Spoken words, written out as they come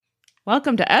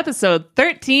Welcome to episode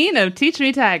 13 of Teach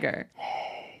Me Tiger.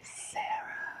 Hey, Sarah.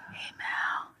 Hey,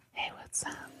 Mel. Hey, what's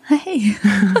up? Hey.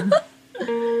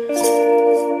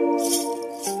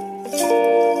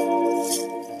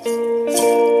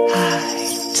 Hi,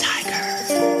 Tiger.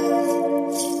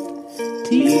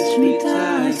 Teach me,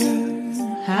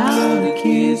 Tiger, how to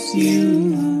kiss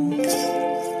you.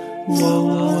 Whoa,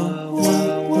 whoa,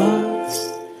 whoa, whoa.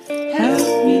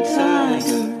 Help me,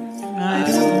 Tiger. I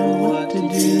don't know what to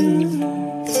do.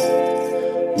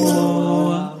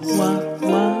 Whoa, whoa,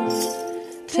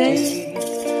 whoa. Take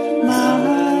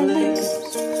my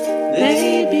lips,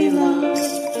 they belong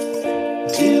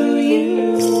to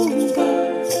you.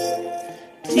 But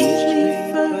teach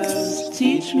me first,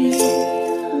 teach me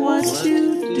what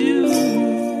to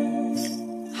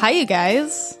do. Hi, you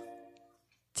guys.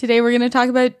 Today we're going to talk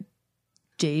about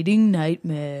dating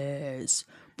nightmares.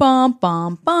 Bum,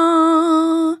 bum,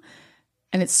 bum.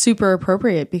 And it's super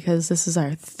appropriate because this is our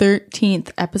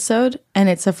 13th episode and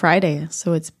it's a Friday.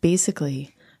 So it's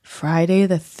basically Friday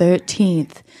the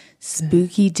 13th.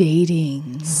 Spooky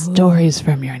dating. Stories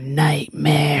from your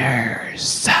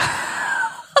nightmares.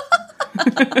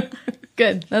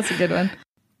 Good. That's a good one.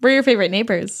 We're your favorite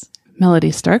neighbors.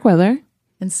 Melody Starkweather.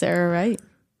 And Sarah Wright.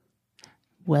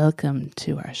 Welcome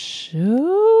to our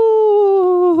show.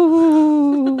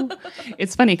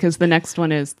 It's funny because the next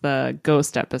one is the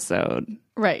ghost episode.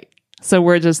 Right. So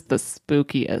we're just the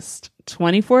spookiest.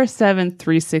 24/7,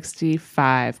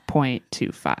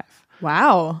 365.25.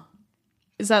 Wow.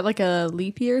 Is that like a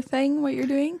leap year thing, what you're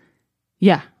doing?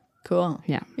 Yeah. Cool.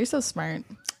 Yeah. You're so smart.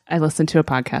 I listened to a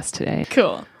podcast today.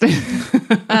 Cool.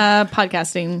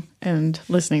 Podcasting and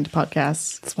listening to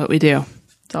podcasts. That's what we do.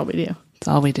 It's all we do. It's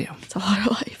all we do. It's all our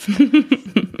life.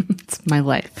 It's my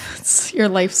life. It's your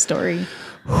life story.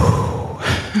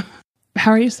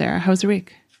 How are you, Sarah? How was your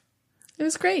week? It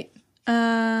was great.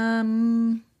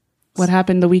 What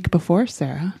happened the week before,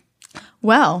 Sarah?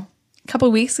 Well, a couple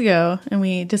of weeks ago, and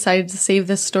we decided to save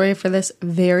this story for this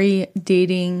very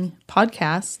dating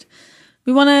podcast.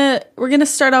 We're going to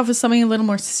start off with something a little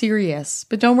more serious,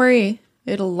 but don't worry,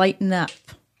 it'll lighten up.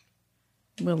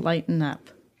 We'll lighten up.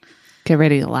 Get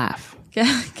ready to laugh. Get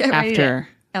ready After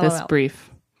this LOL. brief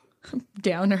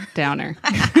Downer. downer.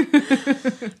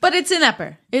 But it's an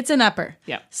upper. It's an upper.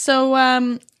 Yeah.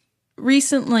 So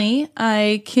recently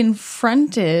I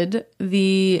confronted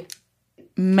the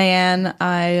man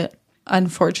I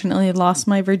unfortunately lost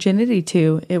my virginity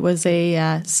to. It was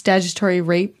a statutory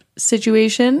rape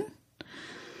situation.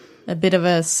 A bit of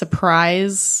a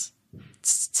surprise,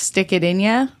 stick it in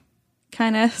ya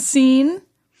kind of scene.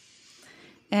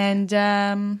 And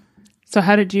So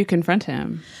how did you confront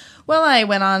him? well, I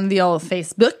went on the old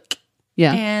Facebook.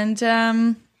 Yeah. And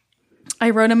I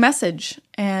wrote a message,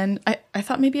 and I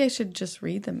thought maybe I should just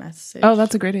read the message. Oh,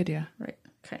 that's a great idea. Right.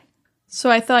 Okay. So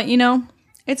I thought,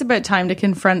 it's about time to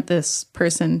confront this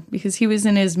person because he was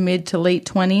in his mid to late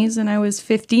 20s and I was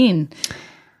 15.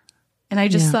 And I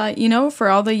just thought, for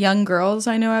all the young girls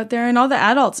I know out there and all the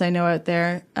adults I know out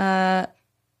there, I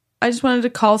just wanted to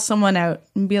call someone out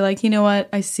and be like, you know what?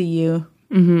 I see you.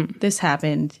 Mm-hmm. This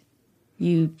happened.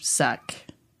 You suck.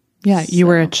 Yeah, you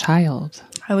were a child.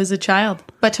 I was a child,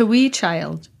 but a wee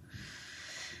child.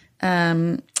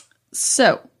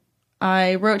 So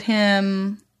I wrote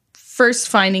him first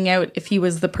finding out if he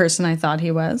was the person I thought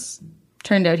he was.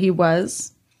 Turned out he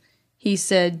was. He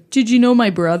said, "Did you know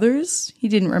my brothers?" He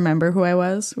didn't remember who I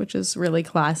was, which is really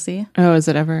classy. Oh, is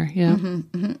it ever? Yeah.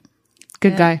 Mm-hmm.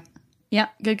 Good guy. Yeah,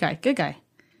 good guy, good guy.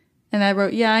 And I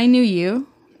wrote, "Yeah, I knew you."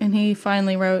 And he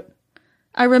finally wrote,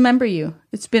 "I remember you.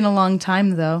 It's been a long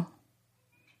time, though."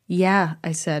 "Yeah,"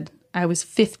 I said. "I was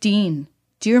 15.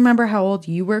 Do you remember how old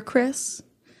you were, Chris?"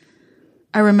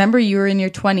 "I remember you were in your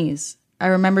 20s. I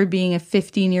remember being a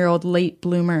 15-year-old late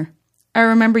bloomer. I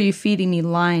remember you feeding me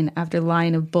line after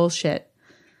line of bullshit.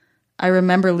 I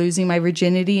remember losing my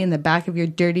virginity in the back of your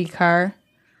dirty car.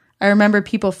 I remember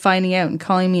people finding out and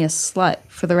calling me a slut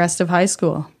for the rest of high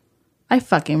school. I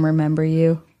fucking remember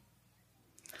you."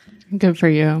 Good for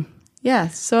you. Yeah,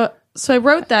 so I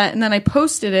wrote that and then I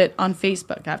posted it on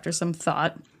Facebook after some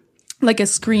thought, like a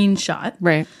screenshot.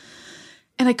 Right.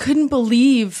 And I couldn't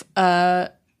believe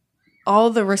all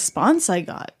the response I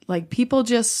got. Like people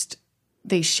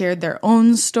they shared their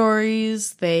own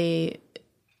stories. It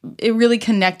really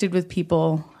connected with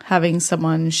people having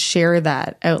someone share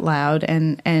that out loud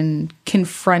and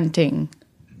confronting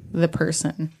the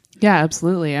person. Yeah,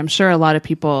 absolutely. I'm sure a lot of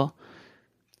people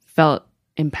felt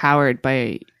empowered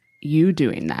by you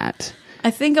doing that. I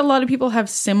think a lot of people have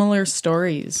similar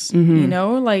stories,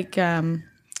 like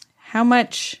how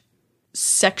much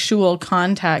sexual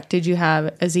contact did you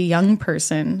have as a young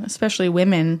person, especially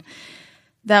women,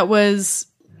 that was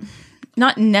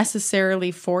not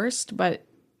necessarily forced, but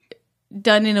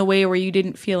done in a way where you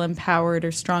didn't feel empowered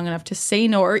or strong enough to say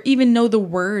no or even know the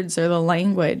words or the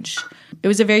language? It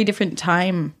was a very different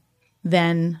time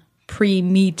than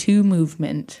pre-Me Too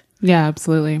movement. Yeah,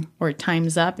 absolutely. Or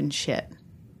Time's Up and shit.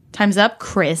 Time's Up,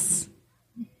 Chris.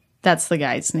 That's the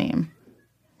guy's name.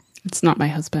 It's not my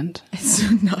husband.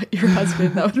 It's not your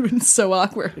husband. That would have been so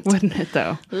awkward. Wouldn't it,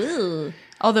 though? Ooh.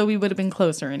 Although we would have been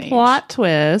closer in age. Plot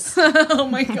twist. Oh,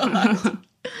 my God.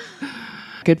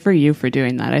 Good for you for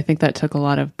doing that. I think that took a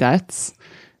lot of guts.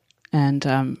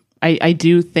 And I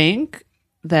do think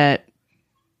that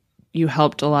you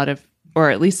helped a lot of,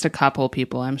 or at least a couple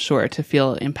people, I'm sure, to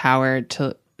feel empowered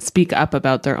to speak up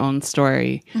about their own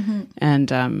story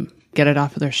and get it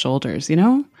off of their shoulders, you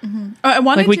know? I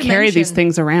wanted like we to carry mention, these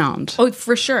things around. Oh,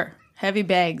 for sure. Heavy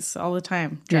bags all the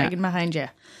time, dragging behind you.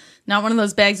 Not one of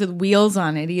those bags with wheels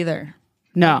on it either.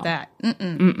 No. Like that.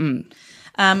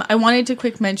 I wanted to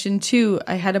quick mention, too,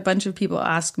 I had a bunch of people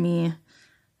ask me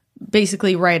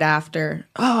basically right after,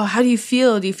 oh, how do you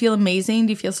feel? Do you feel amazing?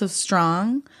 Do you feel so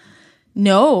strong?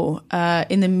 No.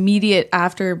 In the immediate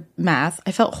aftermath,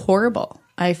 I felt horrible.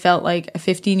 I felt like a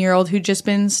 15-year-old who'd just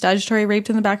been statutory raped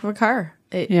in the back of a car.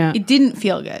 It didn't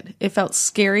feel good. It felt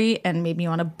scary and made me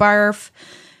want to barf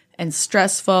and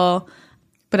stressful.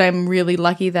 But I'm really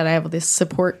lucky that I have this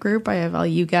support group. I have all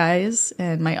you guys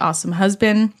and my awesome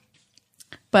husband.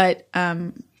 But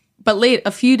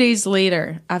a few days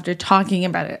later, after talking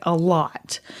about it a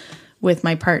lot with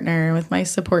my partner and with my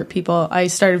support people, I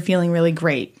started feeling really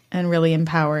great and really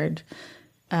empowered.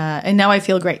 And now I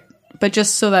feel great. But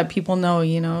just so that people know,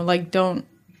 you know, like don't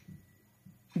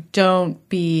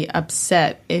be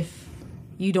upset if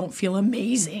you don't feel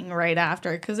amazing right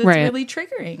after, because it's really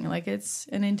triggering. Like it's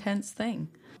an intense thing.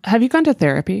 Have you gone to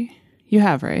therapy? You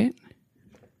have, right?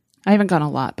 I haven't gone a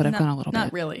lot, but I've gone a little bit.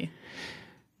 Not really.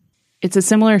 It's a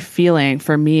similar feeling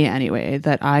for me anyway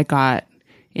that I got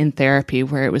in therapy,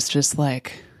 where it was just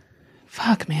like,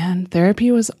 fuck, man, therapy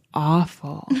was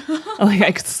awful. Like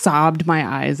I sobbed my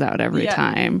eyes out every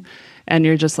time. And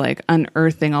you're just like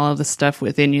unearthing all of the stuff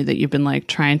within you that you've been like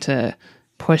trying to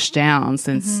push down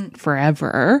since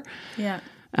forever. Yeah.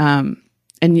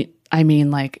 I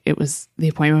mean, like the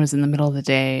appointment was in the middle of the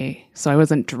day, so I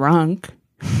wasn't drunk.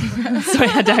 So I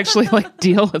had to actually like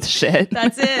deal with shit.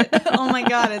 That's it. Oh my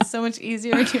God. It's so much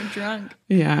easier when you're drunk.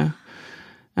 Yeah.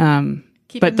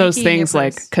 But those things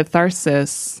like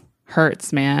catharsis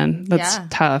hurts, man. That's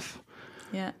tough.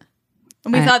 Yeah.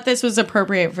 And we thought this was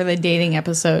appropriate for the dating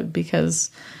episode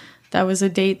because that was a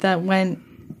date that went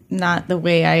not the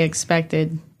way I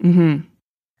expected. Mm-hmm.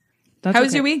 How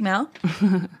was your week, Mel?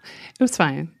 It was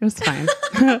fine.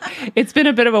 It's been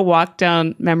a bit of a walk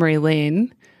down memory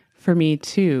lane for me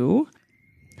too.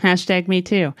 #me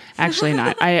too. Actually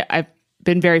not. I've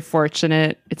been very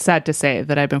fortunate. It's sad to say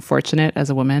that I've been fortunate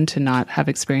as a woman to not have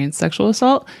experienced sexual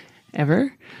assault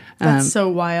ever. That's so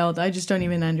wild. I just don't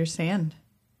even understand.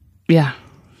 Yeah.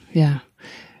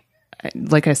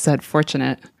 Like I said,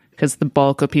 fortunate because the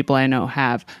bulk of people I know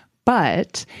have.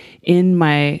 But in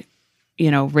my,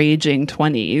 raging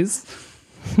 20s,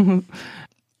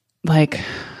 like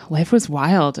life was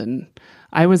wild and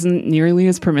I wasn't nearly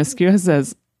as promiscuous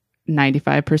as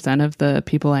 95% of the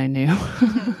people I knew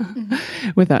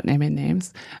without naming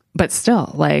names. But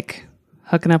still, like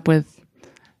hooking up with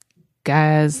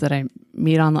guys that I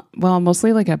meet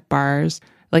mostly like at bars.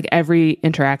 Like every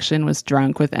interaction was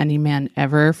drunk with any man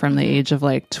ever from the age of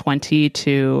like 20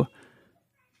 to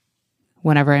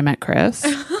whenever I met Chris.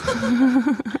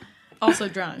 Also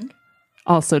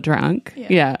drunk.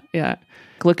 Yeah.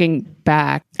 Looking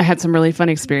back, I had some really fun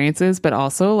experiences, but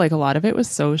also like a lot of it was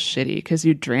so shitty because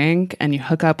you drink and you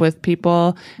hook up with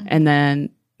people and then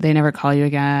they never call you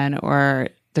again or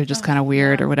they're just kind of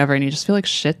weird or whatever. And you just feel like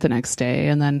shit the next day.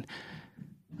 And then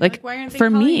like for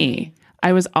me,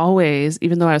 I was always,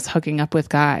 even though I was hooking up with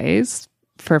guys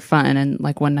for fun and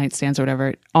like one night stands or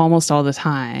whatever, almost all the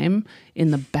time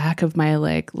in the back of my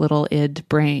like little id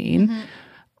brain,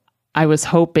 I was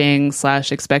hoping /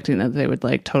 expecting that they would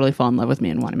like totally fall in love with me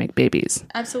and want to make babies.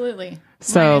 Absolutely.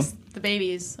 So minus the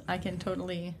babies, I can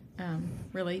totally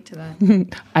relate to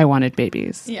that. I wanted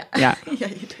babies. Yeah. Yeah. Yeah,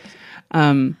 you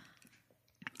did.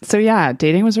 So yeah,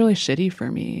 dating was really shitty for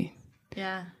me.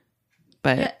 Yeah.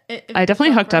 But I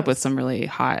definitely hooked up with some really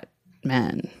hot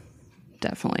men.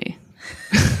 Definitely.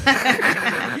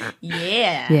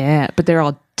 Yeah. Yeah, but they're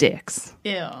all dicks.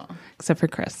 Ew. Except for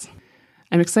Chris.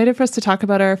 I'm excited for us to talk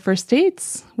about our first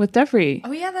dates with Deveri.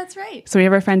 Oh, yeah, that's right. So we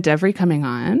have our friend Deveri coming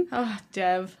on. Oh,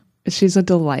 Dev. She's a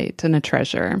delight and a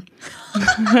treasure.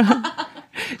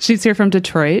 She's here from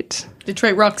Detroit.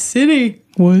 Detroit Rock City.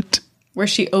 What? Where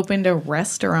she opened a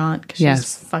restaurant because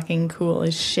she's fucking cool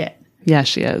as shit. Yeah,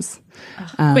 she is.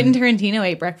 Quentin Tarantino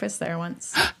ate breakfast there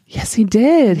once. Yes, he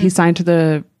did. He signed to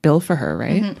the bill for her,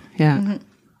 right? Yeah.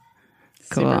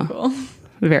 Cool. Super cool.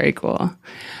 Very cool.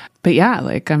 But yeah,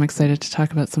 like I'm excited to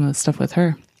talk about some of the stuff with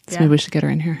her. So maybe we should get her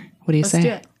in here. What do you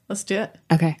say? Let's do it.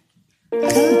 Okay.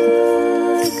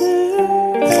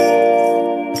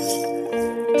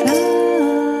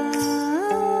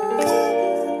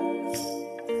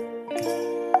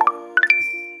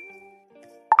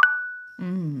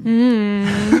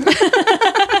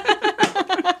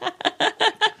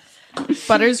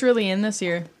 Butter's really in this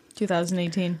year,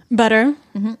 2018. Butter.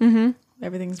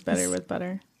 Everything's better with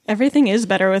butter. Everything is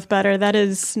better with butter. That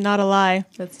is not a lie.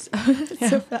 That's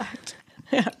a fact.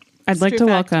 Yeah. I'd like to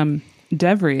welcome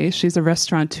Deveri. She's a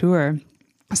restaurateur.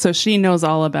 So she knows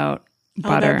all about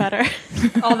butter.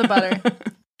 All the butter.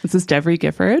 This is Deveri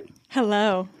Gifford.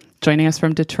 Hello. Joining us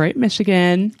from Detroit,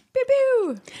 Michigan. Pew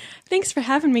pew. Thanks for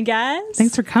having me, guys.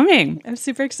 Thanks for coming. I'm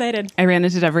super excited. I ran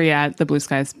into Deveri at the Blue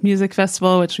Skies Music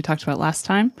Festival, which we talked about last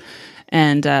time.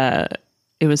 And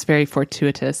it was very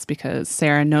fortuitous because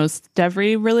Sarah knows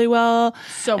Deveri really well.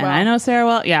 So well. And I know Sarah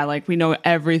well. Yeah, like we know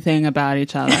everything about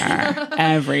each other.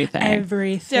 Everything.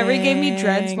 Everything. Deveri gave me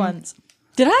dreads once.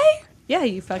 Did I? Yeah,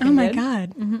 you fucking Oh my did.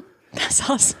 God. That's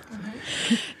awesome.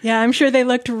 Yeah, I'm sure they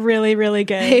looked really, really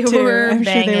good. They too. were I'm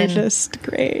sure they were banging. just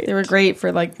great. They were great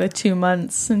for like the 2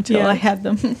 months until I had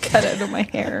them cut out of my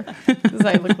hair because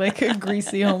I looked like a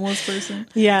greasy homeless person.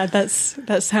 Yeah,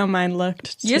 that's how mine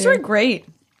looked. Yours too. were great.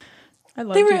 I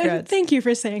loved They were. your dreads. Thank you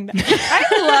for saying that. I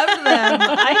loved them.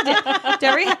 I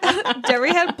did.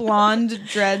 Debbie had blonde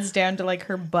dreads down to like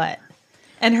her butt,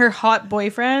 and her hot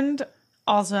boyfriend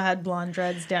also had blonde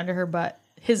dreads down to her butt.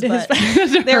 His butt.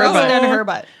 They were also down to her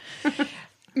butt.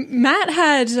 Matt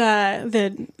had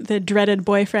the dreaded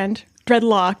boyfriend,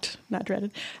 dreadlocked, not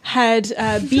dreaded, had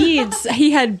beads.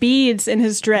 He had beads in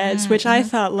his dreads, which I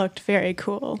thought looked very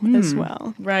cool as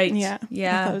well. Right. Yeah.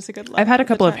 Yeah. I thought it was a good look. I've had a at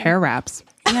the couple of time. hair wraps.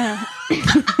 Yeah.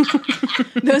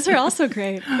 Those are also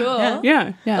great. Cool.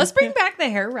 Yeah. Let's bring back the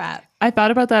hair wrap. I thought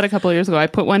about that a couple of years ago. I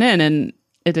put one in and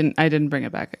I didn't bring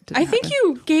it back. It didn't I think happen.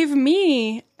 you gave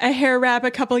me a hair wrap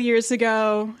a couple years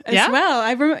ago as well.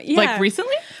 I remember. Yeah. Like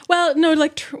recently? Well, no,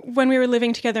 like when we were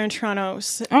living together in Toronto.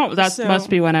 Oh, that must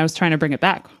be when I was trying to bring it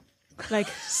back. Like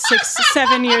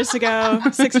 7 years ago,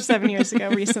 6 or 7 years ago,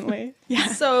 recently. Yeah.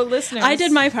 So, listeners, I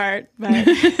did my part, but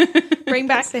bring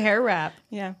back the hair wrap.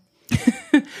 yeah.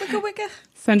 Wicka wicka.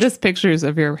 Send us pictures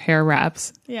of your hair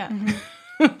wraps. Yeah.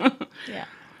 Yeah.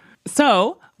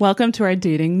 So, welcome to our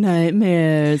Dating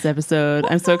Nightmares episode.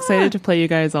 I'm so excited to play you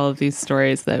guys all of these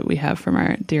stories that we have from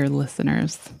our dear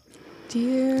listeners.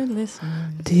 Dear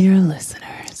listeners. Dear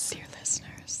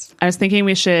listeners. I was thinking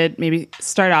we should maybe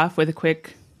start off with a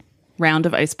quick round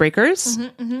of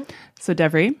icebreakers. So,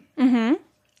 Deveri,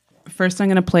 first I'm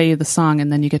going to play you the song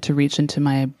and then you get to reach into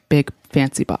my big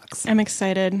fancy box. I'm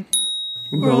excited.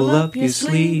 Roll up your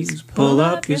sleeves, pull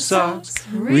up your socks,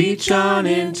 reach on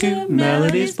into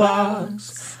Melody's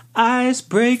box.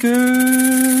 Icebreakers.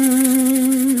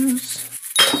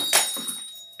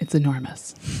 It's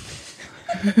enormous.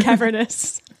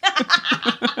 Cavernous.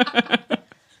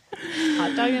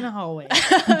 Hot dog in a hallway.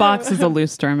 Box is a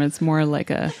loose term. It's more like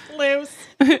a... Loose.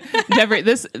 Deveri,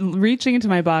 this reaching into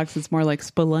my box is more like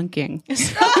spelunking.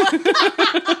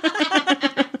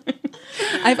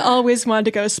 I've always wanted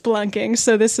to go spelunking,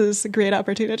 so this is a great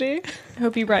opportunity. I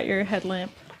hope you brought your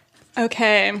headlamp.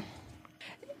 Okay.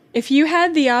 If you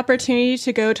had the opportunity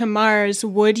to go to Mars,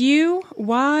 would you?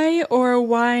 Why or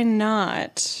why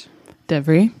not?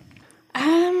 Deveri?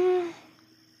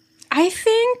 I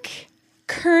think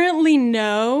currently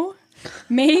no.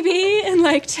 Maybe in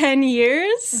like 10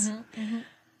 years.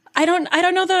 I don't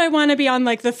know that I want to be on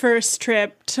like the first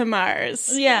trip to Mars.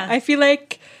 Yeah. I feel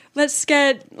like let's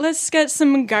get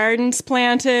some gardens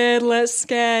planted. Let's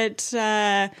get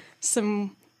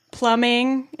some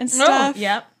plumbing and stuff.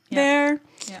 Yep. There.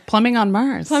 Plumbing on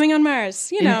Mars. Plumbing on Mars,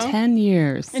 you know. In 10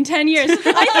 years. In 10 years.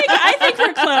 I think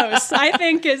we're close. I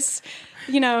think it's,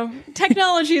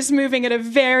 technology is moving at a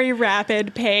very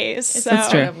rapid pace. That's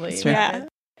true. incredibly That's true. Yeah.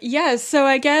 Yeah, so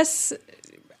I guess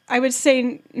I would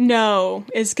say no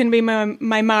is going to be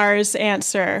my Mars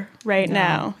answer right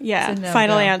now. Yeah, It's a no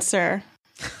final go. answer.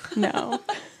 No.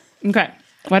 Okay.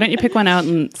 Why don't you pick one out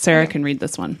and Sarah can read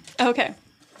this one? Okay.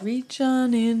 Reach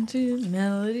on into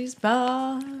Melody's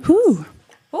box. Whew.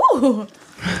 Ooh.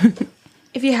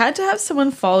 If you had to have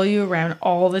someone follow you around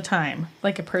all the time,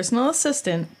 like a personal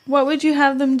assistant, what would you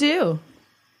have them do?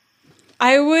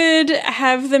 I would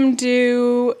have them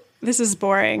do, this is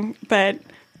boring, but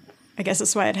I guess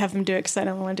that's why I'd have them do it because I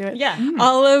don't want to do it. Yeah.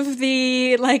 All of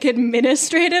the like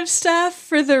administrative stuff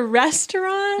for the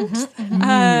restaurant.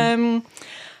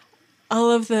 All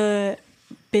of the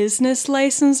business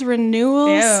license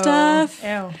renewal stuff.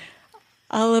 Ew.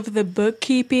 All of the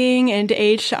bookkeeping and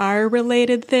HR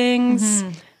related things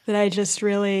that I just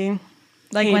really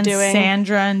Like hate when doing.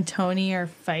 Sandra and Tony are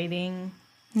fighting.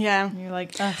 Yeah. And you're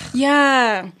like, ugh.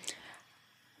 Yeah.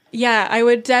 Yeah, I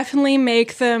would definitely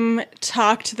make them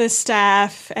talk to the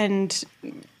staff, and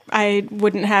I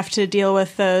wouldn't have to deal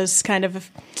with those kind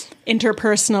of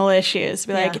interpersonal issues.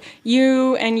 Be like,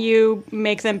 you and you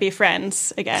make them be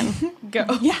friends again. Go.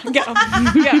 Yeah,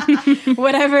 go.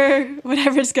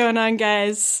 Whatever's going on,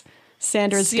 guys.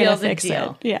 Sandra's Seal gonna the fix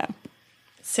deal. it. Yeah.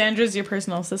 Sandra's your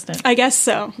personal assistant. I guess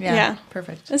so. Yeah.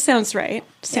 Perfect. That sounds right.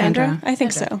 Sandra? Sandra. I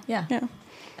think Sandra. so. Yeah. Yeah.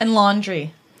 And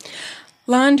laundry.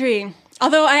 Laundry.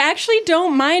 Although I actually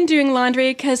don't mind doing laundry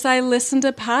because I listen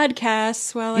to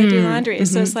podcasts while I do laundry.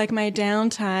 So it's like my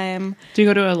downtime. Do you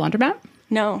go to a laundromat?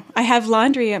 No, I have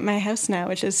laundry at my house now,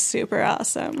 which is super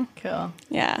awesome. Cool.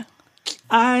 Yeah.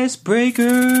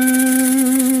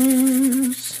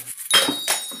 Icebreakers.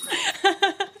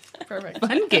 Perfect.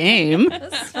 Fun game.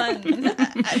 That's fun.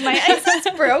 My ice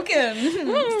is broken.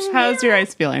 How's your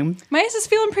ice feeling? My ice is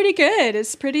feeling pretty good.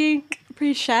 It's pretty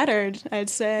shattered, I'd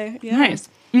say. Yeah. Nice.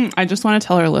 I just want to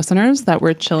tell our listeners that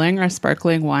we're chilling our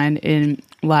sparkling wine in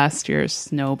last year's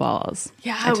snowballs.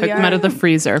 Yeah, I took them out of the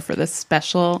freezer for this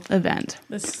special event.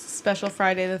 This special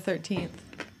Friday the 13th.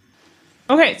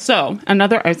 Okay, so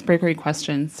another icebreaker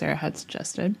question Sarah had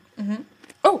suggested.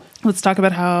 Oh, let's talk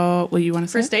about what you want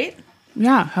to say? First date?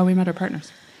 Yeah, how we met our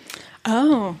partners.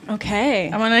 Oh, okay.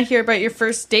 I want to hear about your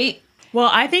first date. Well,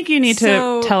 I think you need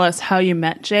So- to tell us how you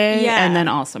met Jay Yeah. and then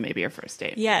also maybe your first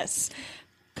date. Yes.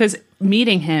 Because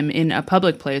meeting him in a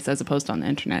public place as opposed to on the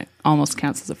internet almost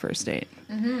counts as a first date.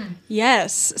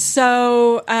 Yes.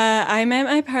 So I met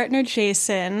my partner,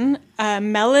 Jason.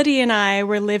 Melody and I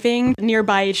were living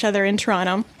nearby each other in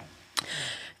Toronto.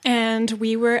 And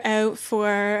we were out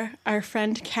for our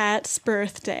friend Kat's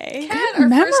birthday. Kat, our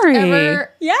first memory.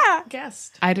 ever Yeah.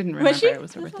 guest. I didn't remember she? it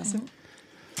was her birthday.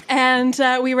 And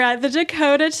we were at the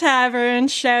Dakota Tavern.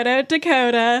 Shout out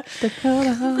Dakota.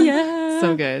 Dakota. Yeah.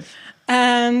 So good.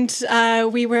 And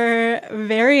we were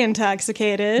very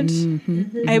intoxicated.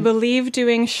 I believe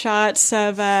doing shots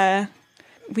of,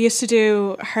 we used to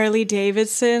do Harley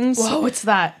Davidson's, Whoa, what's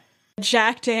that?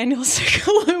 Jack Daniel's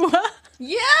Kahlua.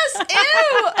 Yes! Ew!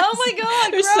 Oh my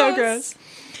god, It was so gross.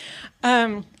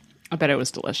 I bet it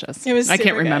was delicious. It was I can't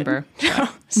super good. remember.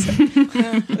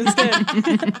 It was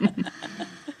good.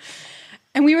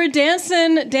 And we were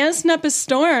dancing up a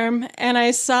storm, and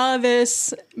I saw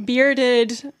this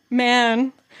bearded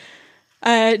man.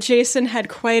 Jason had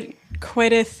quite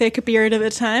a thick beard at the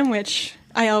time, which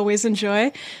I always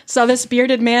enjoy. Saw this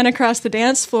bearded man across the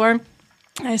dance floor.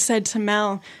 I said to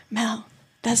Mel,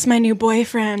 that's my new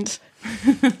boyfriend.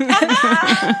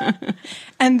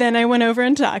 And then I went over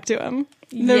and talked to him.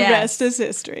 The Yes. rest is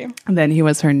history. And then he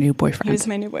was her new boyfriend. He was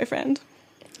my new boyfriend.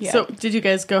 Yeah. So, did you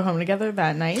guys go home together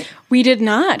that night? We did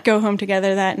not go home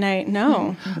together that night.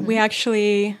 No, we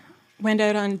actually went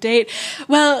out on a date.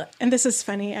 Well, and this is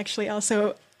funny actually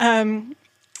also,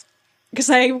 because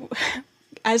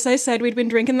as I said, we'd been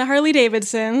drinking the Harley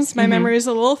Davidsons. My memory is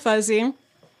a little fuzzy.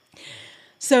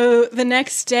 So the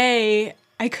next day,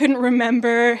 I couldn't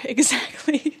remember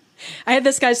exactly. I had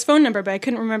this guy's phone number, but I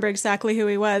couldn't remember exactly who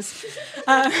he was.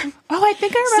 Oh, I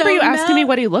think I remember So you asking Mel- me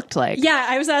what he looked like. Yeah,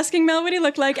 I was asking Mel what he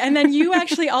looked like, and then you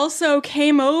actually also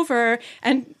came over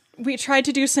and we tried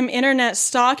to do some internet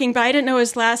stalking, but I didn't know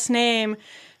his last name.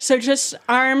 So just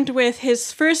armed with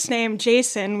his first name,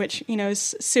 Jason, which,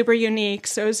 is super unique,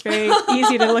 so it was very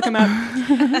easy to look him up,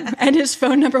 and his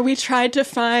phone number, we tried to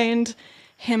find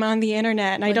him on the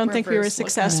internet, and I don't think we were reverse looking.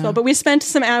 successful, but we spent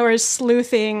some hours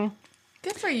sleuthing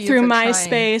Good for you. through for trying.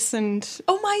 MySpace and...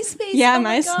 Oh, MySpace. Yeah, oh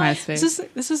my MySpace. God. MySpace.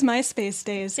 This was MySpace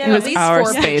days. Yeah, It was at least our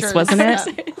 4 space, pictures. wasn't it?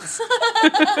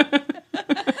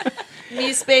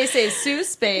 Me space, a Sue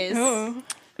space. Oh.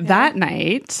 That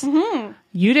night,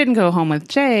 you didn't go home with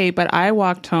Jay, but I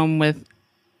walked home with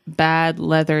bad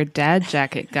leather dad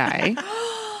jacket guy,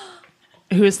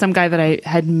 who is some guy that I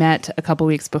had met a couple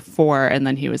weeks before, and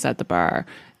then he was at the bar.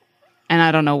 And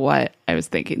I don't know what I was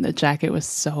thinking. The jacket was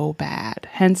so bad.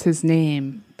 Hence his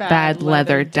name, Bad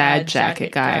Leather Dad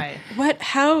Jacket Guy. What?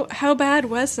 How bad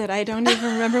was it? I don't even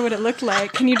remember what it looked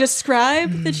like. Can you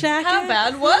describe the jacket? How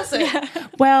bad was it?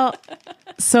 Well,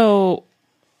 so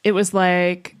it was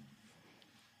like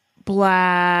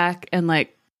black and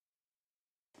like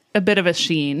a bit of a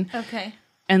sheen. Okay.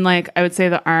 And like, I would say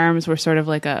the arms were sort of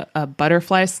like a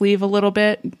butterfly sleeve a little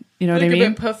bit. You know what I mean? A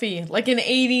bit puffy, like an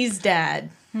 80s dad.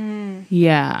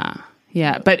 Yeah.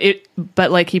 Yeah.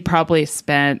 But like he probably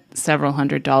spent several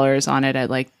 $100s on it at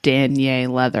like Danier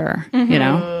Leather, you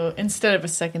know? Instead of a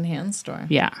secondhand store.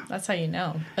 Yeah. That's how you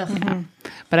know. Yeah.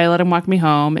 But I let him walk me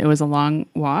home. It was a long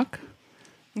walk.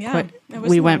 Yeah.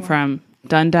 We went from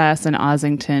Dundas and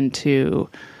Ossington to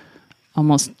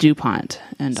almost DuPont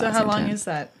and So Ossington. how long is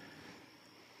that?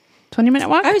 20-minute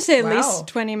walk? I would say at Wow. least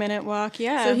 20-minute walk.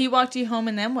 Yeah. So he walked you home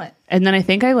and then what? And then I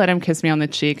think I let him kiss me on the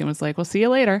cheek and was like, we'll see you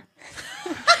later.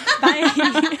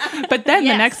 But then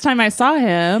the next time I saw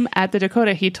him at the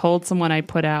Dakota, he told someone I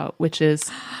put out, which is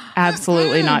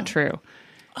absolutely not true.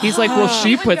 He's like, well,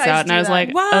 she puts guys out. And do I was that.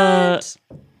 like, What?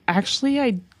 actually,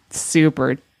 I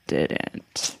super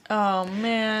didn't. Oh,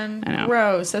 man. I know.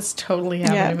 Gross. That's totally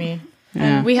happened Yeah. to me.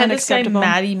 Yeah. We had this guy, Unacceptable.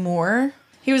 Matty Moore.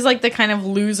 He was like the kind of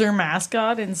loser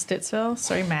mascot in Stittsville.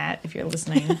 Sorry, Matt, if you're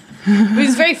listening. He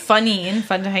was very funny and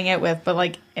fun to hang out with, but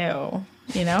like, ew,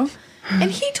 you know? And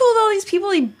he told all these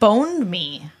people he boned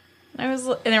me. And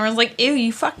everyone's like, ew,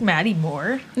 you fucked Matty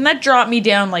Moore. And that dropped me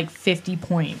down like 50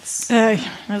 points. I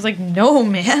was like, no,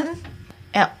 man.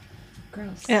 Ew.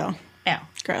 Gross. Ew. Ew.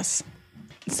 Gross.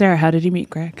 Sarah, how did you meet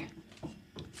Greg?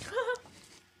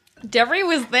 Deveri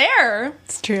was there.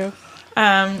 It's true.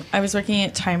 I was working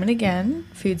at Time and Again,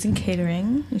 Foods and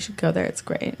Catering. You should go there. It's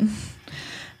great.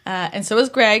 And so was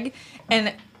Greg.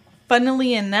 And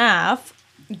funnily enough,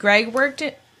 Greg worked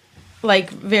at,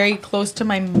 like, very close to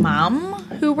my mom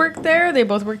who worked there. They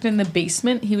both worked in the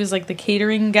basement. He was, like, the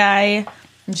catering guy,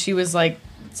 and she was, like,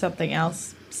 something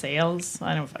else. Sales.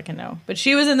 I don't fucking know. But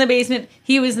she was in the basement.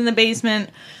 He was in the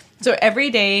basement. So every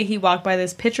day he walked by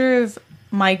this picture of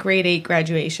my grade 8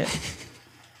 graduation.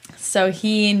 So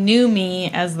he knew me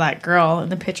as that girl in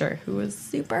the picture who was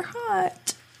super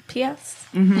hot. P.S.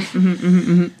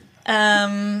 And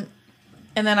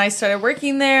then I started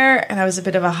working there, and I was a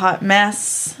bit of a hot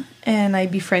mess. And I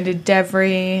befriended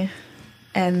Deveri.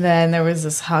 And then there was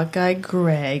this hot guy,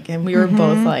 Greg. And we were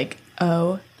both like,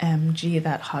 OMG,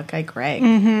 that hot guy, Greg.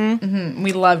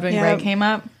 We loved when Greg came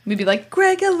up. We'd be like,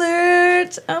 Greg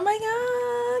alert! Oh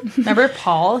my God. Remember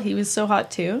Paul? He was so hot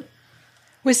too.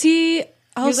 Was he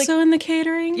also like- in the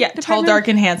catering? Yeah, tall, department? dark,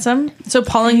 and handsome. So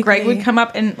Paul and Greg would come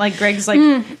up, and like Greg's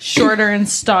like shorter and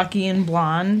stocky and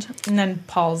blonde, and then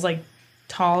Paul's like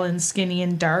tall and skinny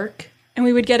and dark. And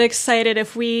we would get excited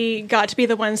if we got to be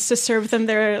the ones to serve them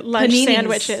their lunch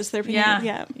Paninis. Their panini.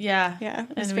 Yeah. Yeah,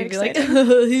 it was And very we'd be like, exciting.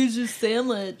 oh, here's your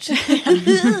sandwich.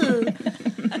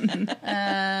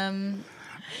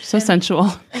 So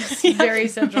sensual. Very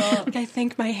central. I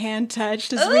think my hand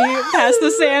touched as we passed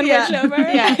the sandwich over.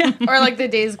 Yeah. Or like the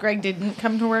days Greg didn't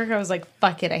come to work, I was like,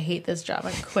 fuck it, I hate this job.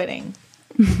 I'm quitting.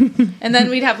 And then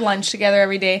we'd have lunch together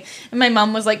every day. And my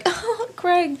mom was like, oh,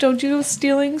 Greg, don't you go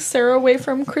stealing Sarah away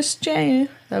from Chris J.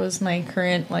 That was my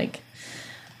current like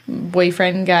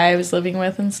boyfriend guy I was living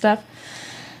with and stuff.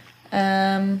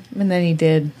 And then he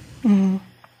did.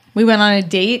 We went on a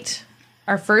date.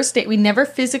 Our first date, we never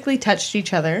physically touched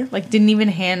each other. Like, didn't even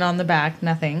hand on the back,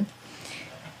 nothing.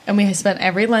 And we spent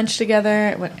every lunch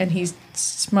together, and he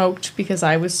smoked because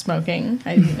I was smoking.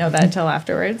 I didn't know that until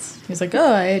afterwards. He was like,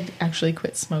 oh, I had actually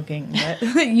quit smoking, but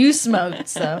you smoked,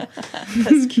 so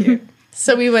that's cute.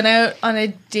 So we went out on a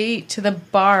date to the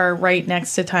bar right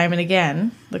next to Time and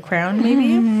Again, the Crown,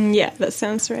 maybe? Yeah, that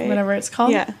sounds right. Whatever it's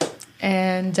called. Yeah.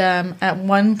 And at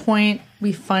one point,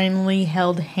 we finally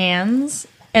held hands.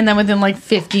 And then within like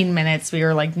 15 minutes, we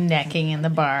were like necking in the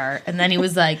bar. And then he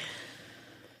was like,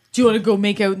 do you want to go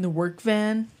make out in the work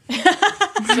van?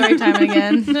 Story Time and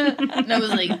Again. And I was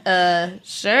like,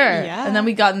 sure. Yeah. And then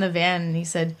we got in the van and he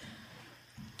said,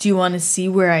 do you want to see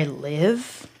where I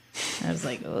live? And I was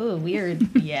like, oh,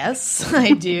 weird. Yes,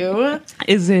 I do.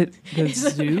 Is it the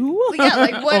zoo? Yeah,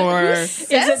 like what? Or Who Is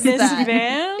says it this that?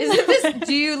 van? Is it this?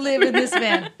 Do you live in this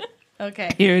van?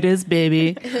 Okay. Here it is,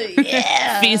 baby.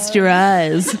 Yeah. Feast your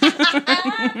eyes.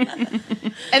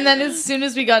 And then as soon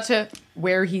as we got to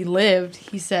where he lived,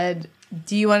 he said,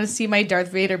 do you want to see my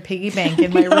Darth Vader piggy bank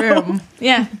in my room?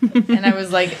 Yeah. And I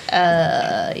was like,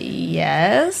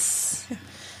 yes.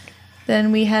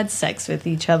 Then we had sex with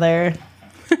each other.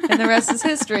 And the rest is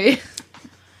history.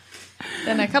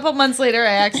 Then a couple months later,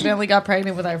 I accidentally got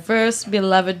pregnant with our first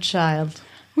beloved child.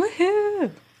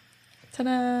 Woohoo!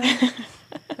 Ta-da.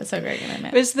 That's how Greg and I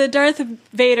met. It was the Darth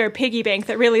Vader piggy bank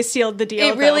that really sealed the deal.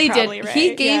 It really though, probably, did. Right?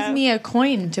 He gave Yeah. me a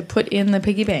coin to put in the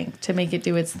piggy bank to make it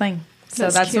do its thing. So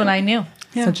That's that's cute. when I knew.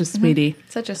 Yeah. Such a sweetie.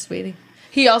 Such a sweetie.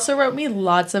 He also wrote me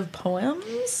lots of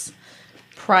poems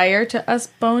prior to us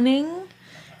boning.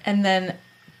 And then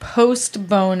post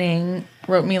boning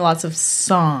wrote me lots of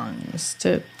songs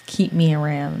to keep me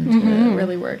around. It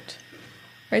really worked.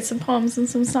 Write some poems and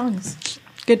some songs.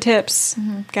 Good tips,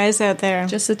 guys out there.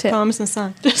 Just a tip. Poems and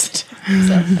songs. Just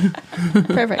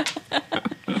Perfect.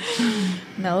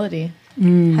 Melody,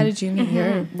 how did you meet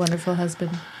your wonderful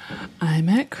husband? I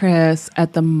met Chris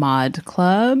at the Mod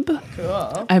Club.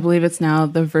 Cool. I believe it's now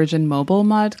the Virgin Mobile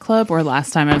Mod Club, or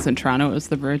last time I was in Toronto, it was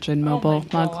the Virgin Mobile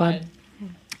Mod Club.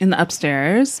 In the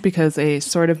upstairs, because a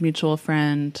sort of mutual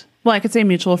friend, well, I could say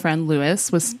mutual friend,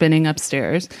 Lewis, was spinning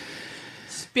upstairs.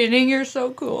 Spinning, you're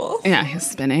so cool. Yeah, he's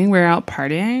spinning. We were out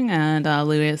partying, and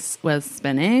Lewis was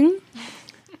spinning.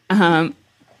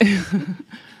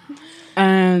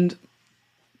 And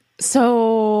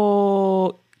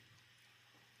so,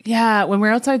 yeah, when we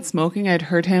were outside smoking, I'd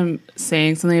heard him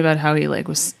saying something about how he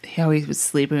was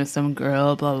sleeping with some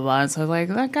girl, blah blah blah. And so I was like,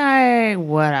 that guy,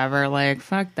 whatever, like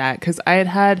fuck that, because I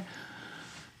had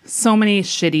so many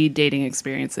shitty dating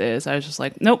experiences. I was just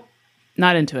like, nope,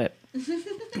 not into it.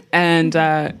 And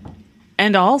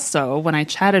also when I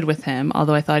chatted with him,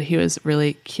 although I thought he was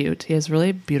really cute, he has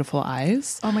really beautiful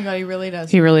eyes. Oh my God, he really does.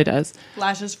 He really does.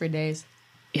 Lashes for days.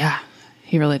 Yeah,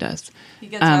 he really does. He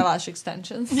gets eyelash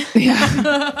extensions.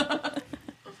 Yeah.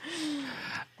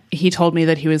 He told me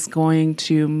that he was going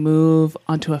to move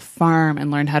onto a farm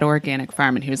and learn how to organic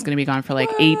farm, and he was going to be gone for like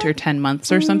 8 or 10 months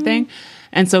or something.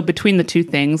 And so between the two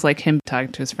things, like him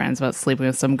talking to his friends about sleeping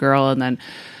with some girl and then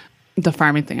the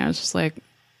farming thing, I was just like,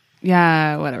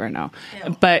 yeah, whatever, no.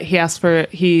 Ew. But he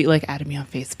added me on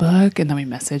Facebook, and then we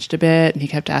messaged a bit, and he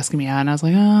kept asking me out, and I was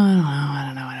like, oh, I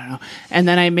don't know. And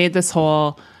then I made this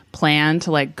whole plan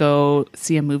to like go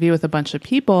see a movie with a bunch of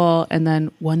people, and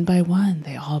then one by one,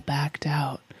 they all backed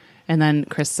out. And then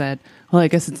Chris said, well, I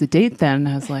guess it's a date then. And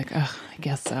I was like, oh, I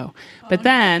guess so. But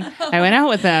then I went out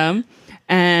with him,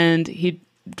 and he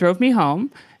drove me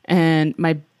home, and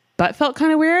my butt felt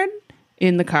kind of weird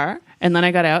in the car. And then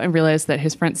I got out and realized that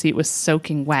his front seat was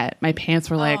soaking wet. My pants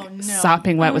were like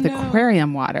sopping wet with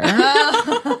aquarium water.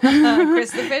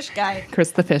 Chris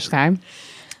the fish guy.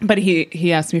 But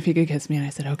he asked me if he could kiss me, and I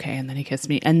said, okay. And then he kissed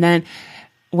me. And then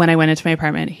when I went into my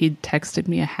apartment, he texted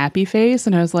me a happy face,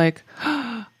 and I was like,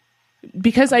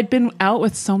 because I'd been out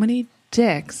with so many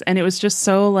dicks, and it was just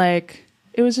so like,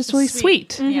 it was just really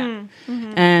sweet. Yeah.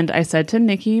 Mm-hmm. And I said to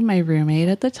Nikki, my roommate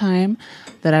at the time,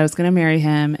 that I was going to marry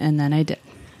him, and then I did.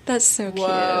 That's so cute.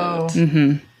 Whoa.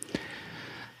 Mm-hmm.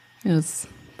 It was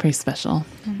pretty special.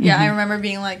 Mm-hmm. Yeah, I remember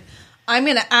being like, I'm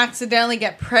going to accidentally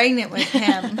get pregnant with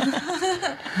him. And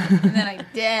then I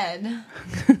did. Yeah,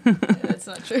 that's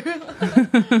not true.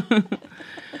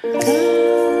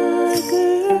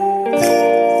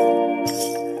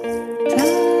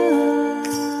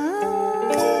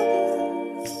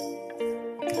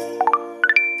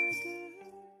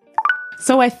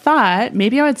 So I thought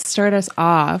maybe I would start us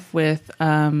off with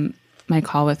my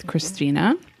call with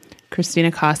Christina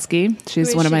Koski.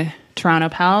 She's one of my Toronto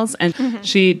pals, and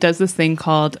she does this thing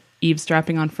called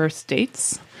eavesdropping on first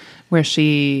dates, where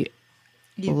she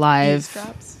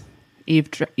eavesdrops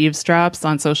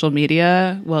on social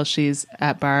media while she's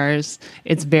at bars.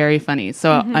 It's very funny.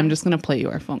 So I'm just going to play you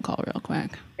our phone call real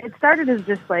quick. It started as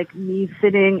just like me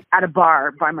sitting at a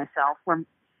bar by myself where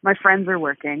my friends are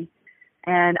working.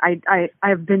 And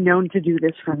I've been known to do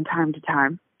this from time to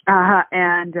time.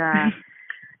 And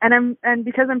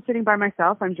because I'm sitting by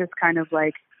myself, I'm just kind of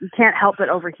like, you can't help but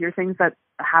overhear things that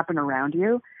happen around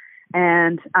you.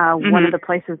 And one of the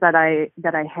places that I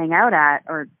hang out at,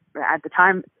 or at the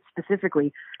time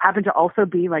specifically, happened to also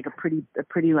be like a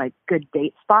pretty like good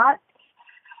date spot.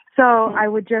 So I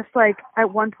would just like,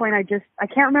 at one point I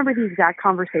can't remember the exact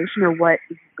conversation or what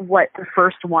the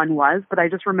first one was, but I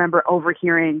just remember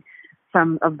overhearing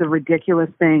some of the ridiculous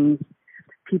things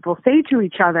people say to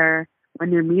each other when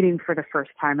you're meeting for the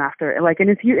first time after, like, and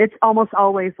it's almost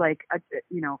always like,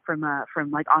 from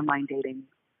like online dating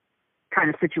kind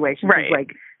of situations. Right.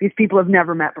 Like, these people have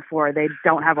never met before. They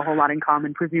don't have a whole lot in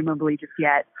common, presumably, just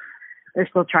yet. They're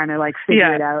still trying to like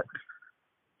figure it out.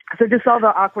 So just all the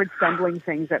awkward stumbling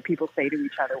things that people say to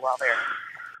each other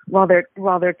while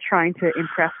they're trying to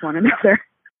impress one another.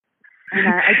 And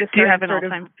I just do you have an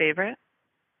all-time favorite?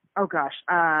 Oh gosh.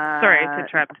 Sorry to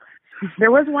interrupt.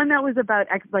 There was one that was about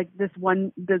this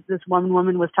one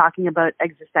woman was talking about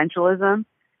existentialism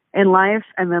in life,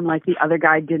 and then like the other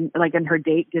guy didn't, like, and her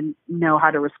date didn't know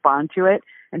how to respond to it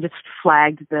and just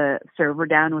flagged the server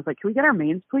down and was like, "Can we get our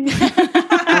mains, please?" That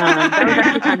was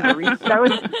actually kind of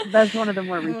that's one of the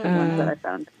more recent ones that I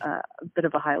found a bit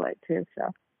of a highlight too.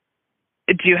 So,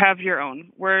 do you have your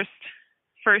own worst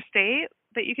first date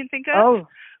that you can think of? Oh,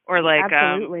 or like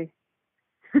absolutely.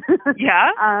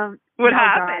 Yeah. What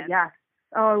happened? God, yeah.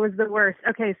 Oh, it was the worst.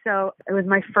 Okay, so it was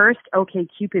my first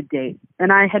OkCupid date,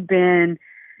 and I had been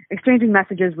exchanging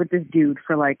messages with this dude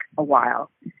for like a while.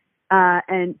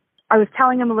 And I was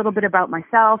telling him a little bit about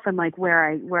myself and like where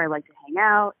I like to hang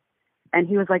out. And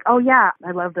he was like, oh yeah,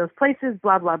 I love those places,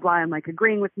 blah, blah, blah. And like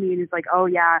agreeing with me. And he's like, oh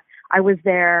yeah, I was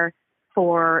there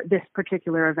for this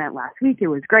particular event last week. It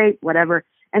was great, whatever.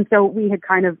 And so we had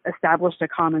kind of established a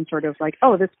common sort of like,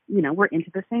 oh, this, we're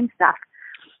into the same stuff.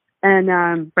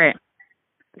 And, Right.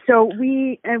 So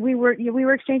we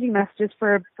were exchanging messages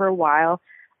for a while.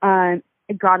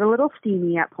 It got a little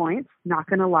steamy at points, not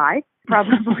going to lie,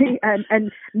 probably,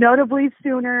 and notably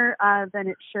sooner than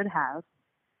it should have.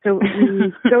 So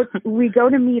we go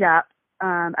to meet up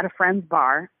at a friend's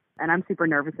bar, and I'm super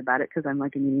nervous about it because I'm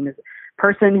like meeting this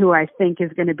person who I think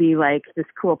is going to be like this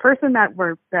cool person that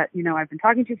I've been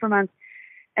talking to for months,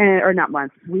 or not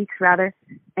months, weeks rather.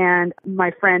 And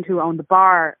my friend who owned the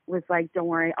bar was like, "Don't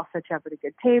worry, I'll set you up at a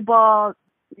good table.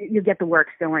 You get the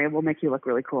works. Don't worry, we'll make you look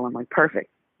really cool." I'm like, perfect.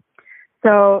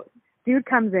 So dude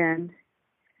comes in,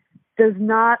 does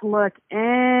not look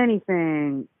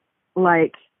anything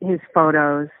like his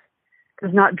photos,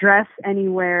 does not dress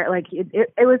anywhere. Like it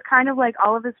was kind of like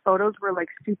all of his photos were like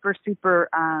super, super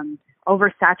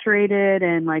oversaturated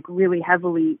and like really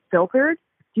heavily filtered.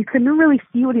 You couldn't really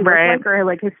see what he looked like or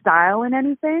like his style and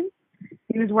anything.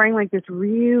 He was wearing like this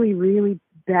really, really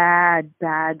bad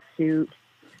suit.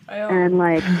 And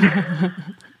like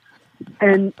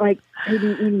and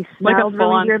he smelled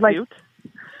really weird. Like,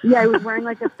 yeah, he was wearing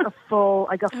like a full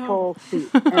suit.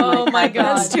 And, my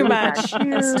God, that's too much.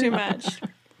 That's too much.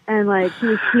 And like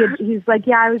he's like,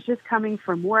 yeah, I was just coming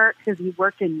from work because he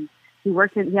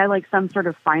had like some sort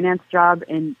of finance job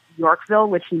in Yorkville,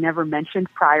 which he never mentioned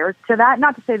prior to that.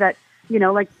 Not to say that,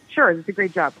 like, sure, it's a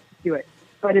great job, do it.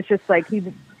 But it's just like he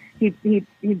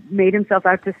made himself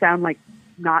out to sound like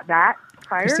not that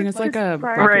prior. Christina's like a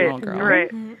rock and roll girl. Right.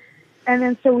 Mm-hmm. And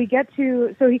then so he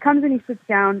comes and he sits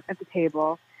down at the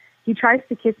table. He tries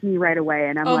to kiss me right away,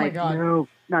 and I'm like, no,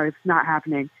 it's not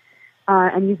happening.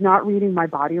 And he's not reading my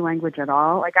body language at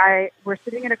all. Like we're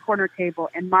sitting at a corner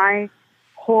table, and my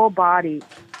whole body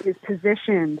is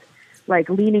positioned like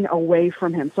leaning away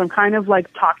from him. So I'm kind of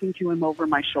like talking to him over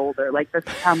my shoulder. Like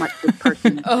that's how much this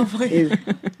person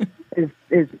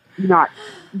is not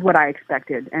what I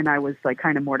expected. And I was like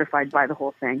kind of mortified by the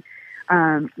whole thing.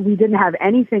 We didn't have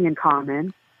anything in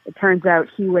common. It turns out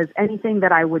he was anything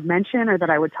that I would mention or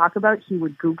that I would talk about, he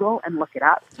would Google and look it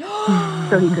up.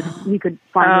 So he could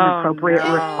find an appropriate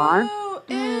response.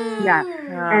 Yeah.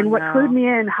 And what clued me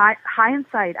in,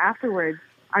 hindsight afterwards,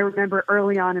 I remember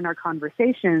early on in our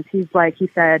conversations, he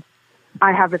said,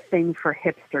 I have a thing for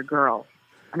hipster girls.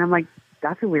 And I'm like,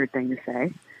 that's a weird thing to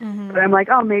say. Mm-hmm. But I'm like,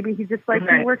 oh, maybe he just like,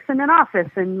 he works in an office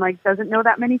and like doesn't know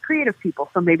that many creative people.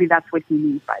 So maybe that's what he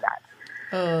means by that.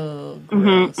 Oh,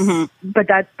 gross. Mm-hmm, mm-hmm. But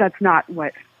that's not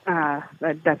what, that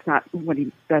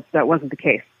wasn't the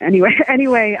case.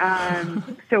 Anyway,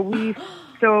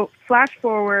 so flash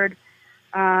forward,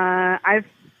 I've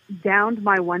downed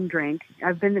my one drink.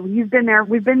 He's been there.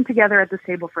 We've been together at this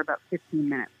table for about 15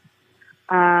 minutes.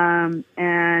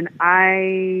 And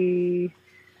I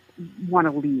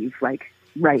want to leave right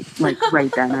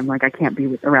then. I'm like, I can't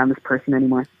be around this person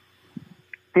anymore.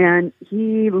 And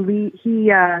he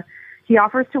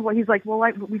offers to, he's like, well,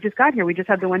 we just got here. We just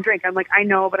had the one drink. I'm like, I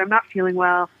know, but I'm not feeling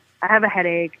well. I have a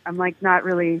headache. I'm like,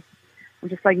 I'm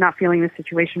just like not feeling this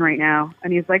situation right now.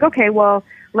 And he's like, okay, well,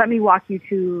 do you want me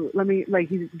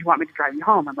to drive you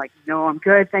home? I'm like, no, I'm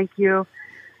good. Thank you.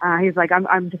 He's like,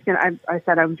 I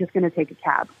said, I'm just going to take a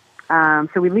cab.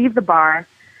 So we leave the bar.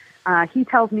 He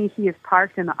tells me he is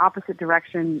parked in the opposite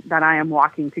direction that I am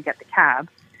walking to get the cab.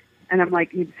 And I'm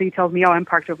like, so he tells me, oh, I'm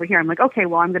parked over here. I'm like, okay,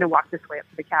 well, I'm going to walk this way up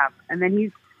to the cab. And then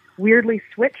he's weirdly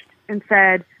switched and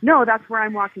said, no, that's where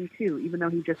I'm walking to, even though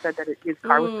he just said that his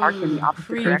car was parked in the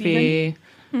opposite direction.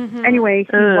 Mm-hmm. Anyway,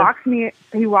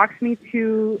 he walks me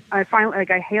to, I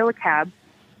hail a cab.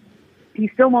 He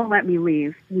still won't let me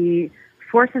leave. He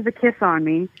forces a kiss on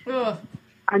me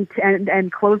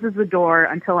and closes the door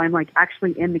until I'm like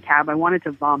actually in the cab. I wanted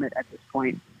to vomit at this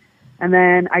point. And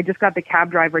then I just got the cab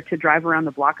driver to drive around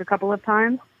the block a couple of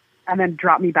times and then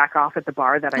drop me back off at the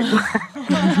bar that I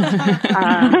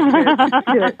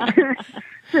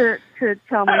left to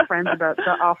tell my friends about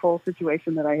the awful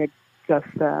situation that I had just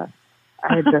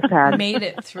had. Made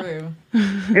it through.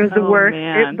 It was the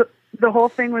worst. The whole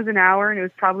thing was an hour, and it was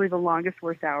probably the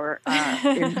worst hour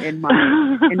in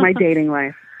my dating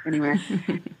life. Anyway.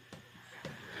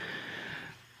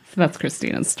 So that's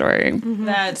Christina's story. Mm-hmm.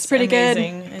 That's pretty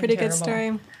amazing good. Pretty good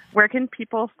story. Where can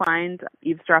people find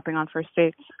Eavesdropping on First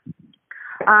Dates?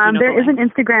 There is an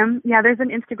Instagram. Yeah, there's an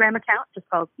Instagram account just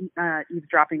called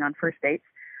Eavesdropping on First Dates.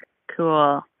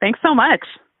 Cool. Thanks so much.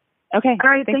 Okay. All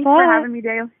right. Thanks for having me,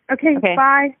 Dale. Okay.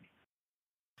 Bye.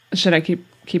 Should I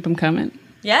keep them coming?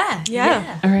 Yeah.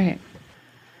 All right.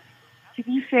 To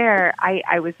be fair,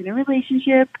 I was in a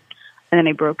relationship, and then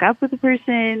I broke up with a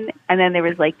person, and then there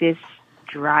was like this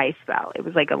dry spell. It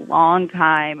was like a long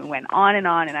time. It went on, and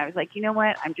I was like, you know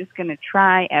what? I'm just going to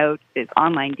try out this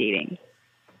online dating.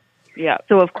 Yeah.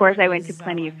 So, of course, I went to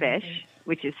Plenty of Fish,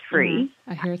 which is free.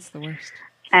 I hear it's the worst.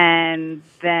 And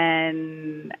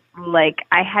then, like,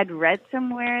 I had read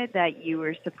somewhere that you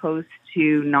were supposed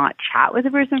to not chat with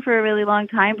a person for a really long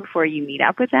time before you meet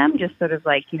up with them. Just sort of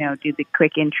like, do the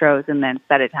quick intros and then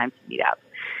set a time to meet up.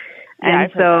 Yeah,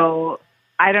 and so,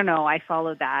 I don't know, I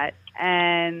followed that.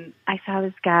 And I saw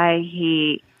this guy,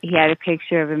 he had a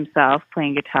picture of himself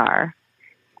playing guitar.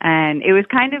 And it was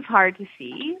kind of hard to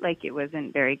see, like it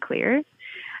wasn't very clear.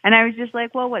 And I was just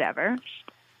like, well, whatever.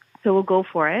 So we'll go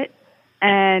for it.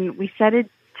 And we set a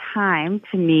time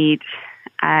to meet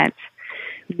at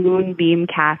Moonbeam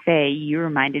Cafe. You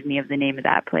reminded me of the name of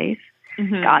that place.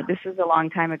 Mm-hmm. God, this was a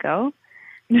long time ago.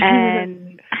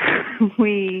 And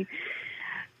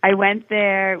I went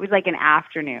there. It was like an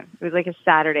afternoon. It was like a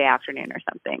Saturday afternoon or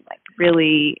something, like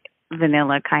really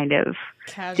vanilla kind of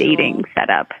Casual. dating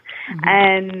setup. Mm-hmm.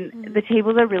 And the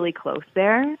tables are really close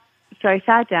there. So I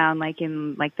sat down like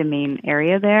in like the main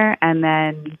area there, and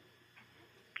then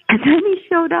he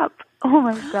showed up. Oh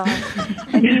my God.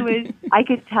 And I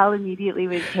could tell immediately it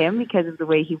was him because of the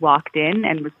way he walked in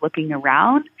and was looking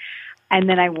around. And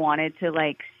then I wanted to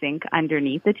like sink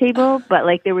underneath the table, but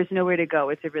like there was nowhere to go.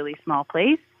 It's a really small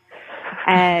place.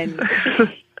 And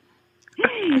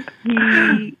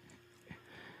he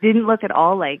didn't look at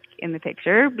all like in the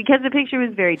picture because the picture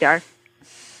was very dark.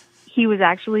 He was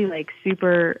actually like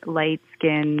super light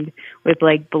skinned with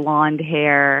like blonde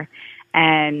hair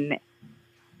and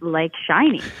like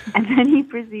shiny. And then he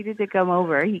proceeded to come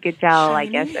over. He could tell, I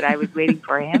guess, that I was waiting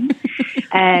for him.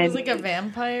 And he was like a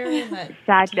vampire in that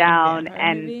sat down,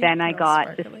 and movie. then I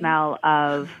got the smell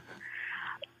of,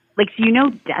 like, so you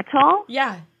know Dettol?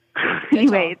 Yeah.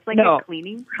 Anyway, it's like a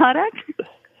cleaning product.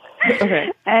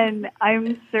 Okay. And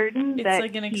I'm certain It's that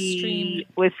like an he extreme-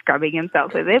 was scrubbing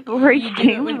himself with it before he You do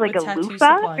came it with like with a tattoo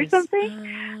loofah or supplies.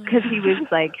 something. Because he was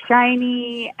like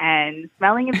shiny and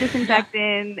smelling of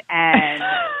disinfectant and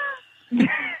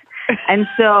and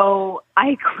so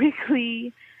I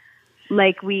quickly,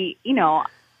 like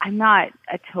I'm not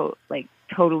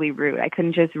totally rude. I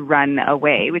couldn't just run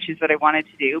away, which is what I wanted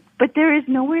to do. But there is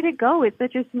nowhere to go. It's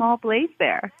such a small place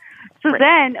there. So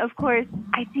then, of course,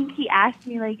 I think he asked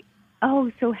me like,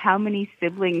 oh, so how many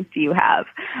siblings do you have?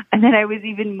 And then I was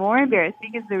even more embarrassed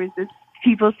because there was this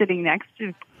people sitting next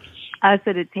to us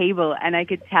at a table, and I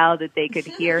could tell that they could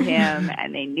hear him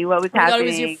and they knew what was happening. It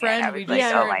was your friend. And I was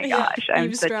like, oh my gosh, I'm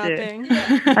Eavesdropping.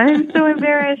 so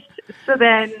embarrassed. So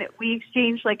then we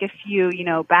exchanged like a few,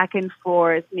 back and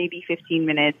forth, maybe 15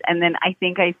 minutes. And then I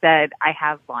think I said, I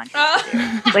have laundry to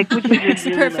do. Like, which is a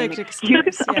really Perfect lame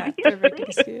excuse. Yeah, perfect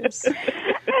excuse. And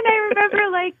I remember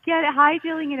like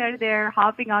hightailing it out of there,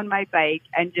 hopping on my bike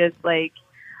and just like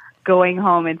going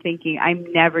home and thinking,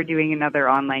 I'm never doing another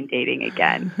online dating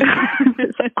again.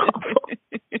 It's awful.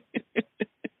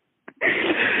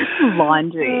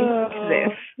 Laundry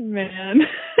exists. Man.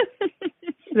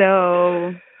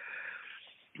 So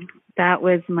that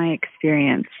was my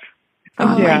experience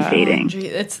online dating.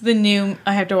 It's the new,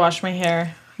 I have to wash my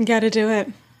hair. You gotta do it.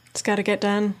 It's gotta get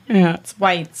done. Yeah. It's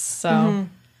whites, so.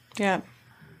 Yeah.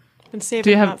 Been Do saving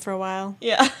you them have- up for a while.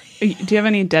 Yeah. Do you have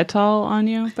any Dettol on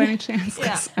you by any chance?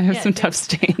 'Cause Yeah. I have Yeah, some I do. tough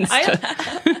stains.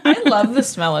 I love the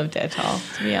smell of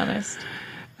Dettol, to be honest.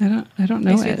 I don't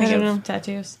know Makes me it. think of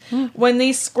tattoos. When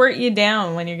they squirt you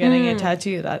down when you're getting a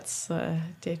tattoo, that's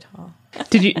Dettol.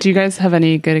 Do you guys have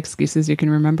any good excuses you can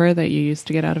remember that you used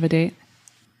to get out of a date?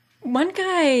 One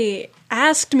guy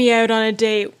asked me out on a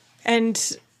date,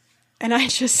 and I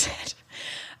just said,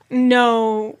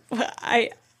 no, I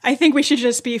think we should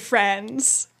just be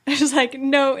friends. Just like,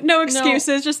 no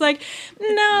excuses. Just like,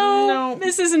 no,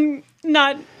 this isn't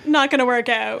not going to work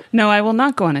out. No, I will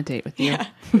not go on a date with you. Yeah,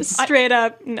 straight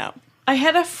up, no. I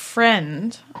had a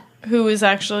friend who was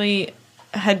actually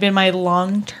had been my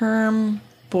long-term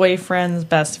boyfriend's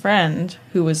best friend,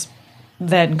 who was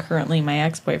then currently my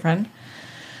ex-boyfriend.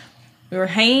 We were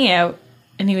hanging out,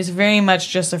 and he was very much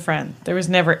just a friend. There was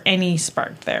never any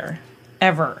spark there,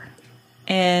 ever.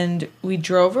 And we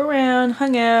drove around,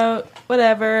 hung out,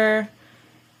 whatever.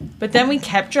 But then we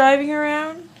kept driving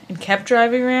around,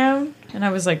 and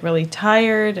I was like really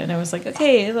tired, and I was like,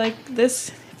 okay, like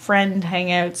this friend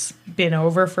hangout's been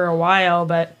over for a while,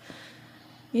 but,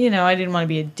 you know, I didn't want to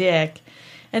be a dick.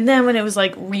 And then when it was,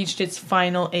 like, reached its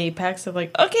final apex of,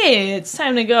 like, okay, it's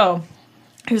time to go,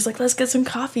 he was like, let's get some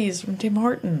coffees from Tim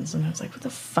Hortons. And I was like, what the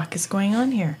fuck is going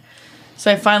on here?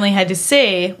 So I finally had to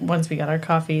say, once we got our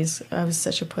coffees, I was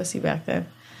such a pussy back then,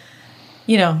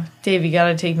 you know, Dave, you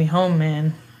gotta take me home,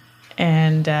 man.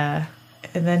 And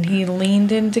then he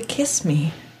leaned in to kiss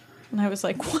me. And I was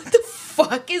like, what the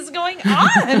fuck is going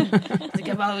on? He's like,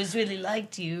 I've always really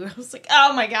liked you. I was like,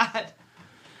 oh my God.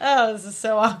 Oh, this is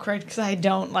so awkward because I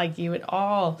don't like you at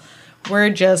all. We're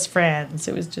just friends.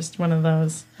 It was just one of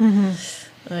those.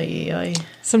 Mm-hmm.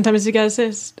 Sometimes you gotta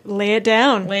just lay it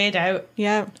down. Lay it out.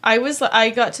 Yeah. I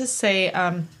got to say,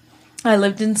 I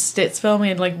lived in Stittsville. We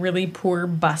had like really poor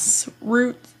bus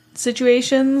route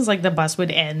situations. Like the bus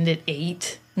would end at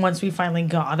 8. Once we finally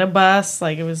got a bus,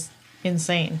 like it was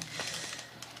insane.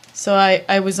 So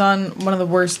I was on one of the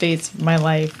worst dates of my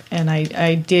life, and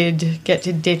I did get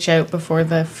to ditch out before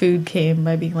the food came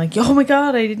by being like, oh my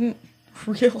God, I didn't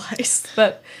realize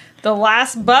that the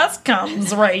last bus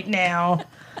comes right now.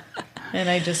 And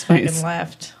I just fucking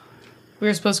left. We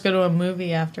were supposed to go to a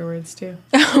movie afterwards, too.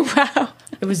 Oh, wow.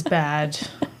 It was bad.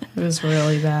 It was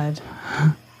really bad.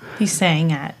 He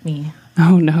sang at me.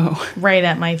 Oh, no. Right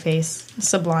at my face.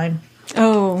 Sublime.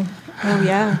 Oh,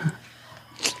 yeah.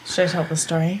 Should I tell the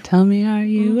story? Tell me, are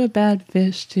you a bad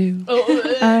fish too?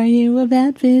 Oh, Are you a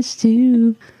bad fish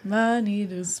too? money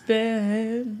to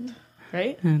spend.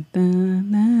 Right?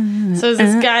 So So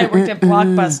this guy worked at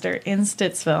Blockbuster in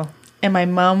Stittsville, and my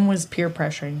mom was peer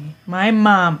pressuring me. My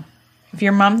mom. If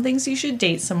your mom thinks you should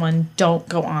date someone, don't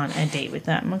go on a date with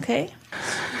them, okay?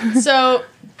 So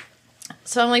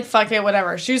I'm like, fuck it,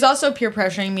 whatever. She was also peer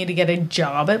pressuring me to get a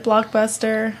job at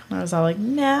Blockbuster. And I was all like,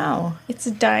 no, it's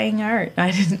a dying art.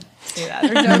 I didn't say that.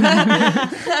 Or no,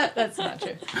 that's not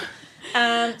true.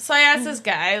 So I asked this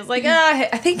guy. I was like,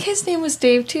 I think his name was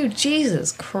Dave too.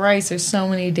 Jesus Christ, there's so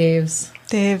many Daves.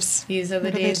 Dave's. These are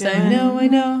the What are they Daves I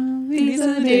doing? know. These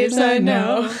are the Daves I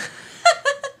know.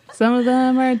 some of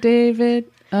them are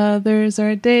David, others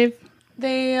are Dave.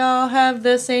 They all have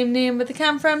the same name, but they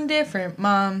come from different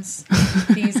moms.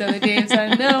 These are the Daves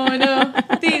I know.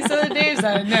 These are the Daves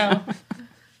I know.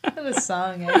 What a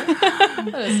song, eh?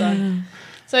 What a song.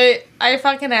 So I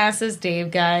fucking asked this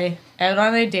Dave guy out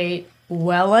on a date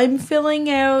while I'm filling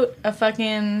out a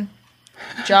fucking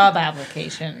job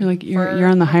application. You're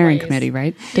on the hiring place. committee,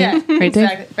 right? Yeah, Dave? Right, Dave?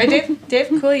 exactly. Right, Dave?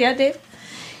 Dave? Cool, yeah, Dave.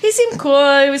 He seemed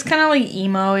cool. He was kind of like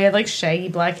emo. He had like shaggy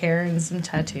black hair and some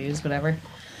tattoos, whatever.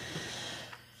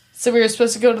 So we were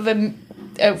supposed to go to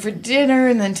out for dinner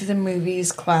and then to the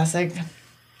movies, classic.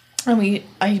 And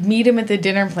I meet him at the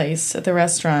dinner place at the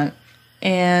restaurant,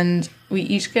 and we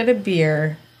each get a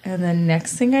beer. And then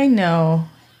next thing I know,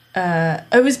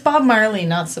 it was Bob Marley,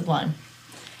 not Sublime.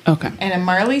 Okay. And a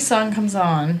Marley song comes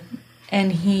on,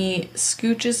 and he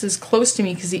scooches as close to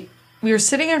me because we were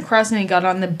sitting across, and he got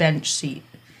on the bench seat,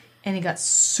 and he got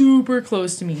super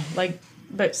close to me, like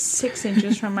about 6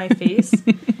 inches from my face,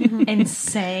 and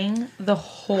sang the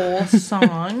whole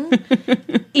song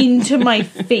into my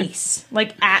face,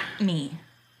 like at me.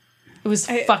 It was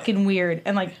fucking weird,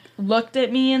 and like looked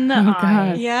at me in the eye.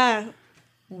 God. Yeah.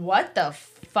 What the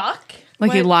fuck?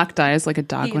 Like he locked eyes like a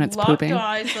dog He when it's locked pooping.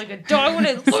 eyes like a dog when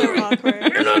it's So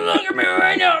awkward. You're not looking at me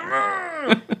right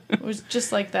now. It was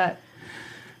just like that.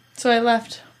 So I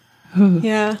left.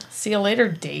 Yeah. See you later,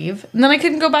 Dave. And then I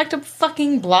couldn't go back to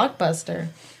fucking Blockbuster.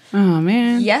 Oh,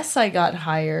 man. Yes, I got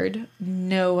hired.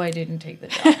 No, I didn't take the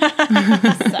job.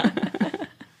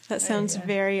 That sounds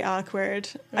very awkward.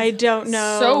 I don't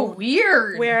know So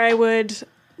weird. where I would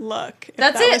look if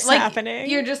That's that it. was Like happening.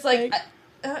 you're just like,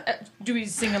 do we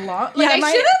sing along? Like Yeah,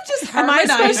 I should have just Am I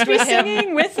harmonized supposed to be with him.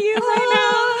 singing with you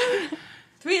right now?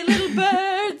 3 little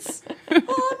birds on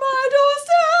my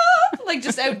doorstep. Like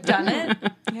just outdone it.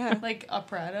 Yeah. Like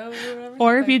operato or whatever.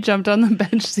 Or if you jumped on the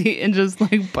bench seat and just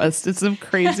like busted some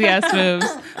crazy ass moves,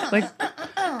 like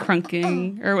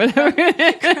crunking or whatever.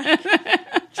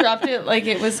 dropped it like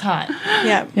it was hot.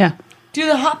 Yeah. Yeah. Do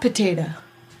the hot potato.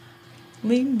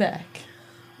 Lean back.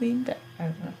 Lean back. I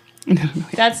don't know.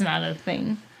 That's not a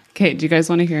thing. Okay, do you guys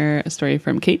want to hear a story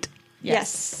from Kate?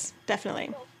 Yes,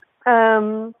 definitely.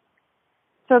 So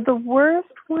the worst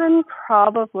one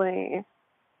probably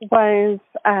was,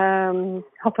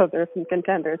 although there's some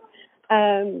contenders,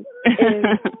 is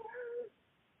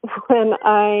when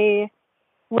I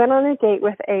went on a date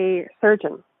with a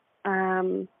surgeon.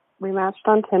 We matched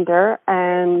on Tinder,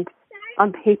 and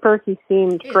on paper he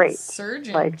seemed great.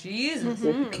 Surgeon, Like, Jesus. He's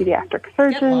a pediatric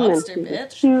surgeon, and lobster, he was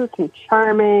bitch. cute and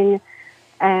charming,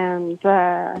 and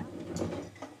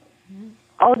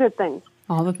all good things.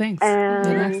 All the things.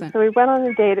 And so we went on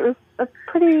a date. It was a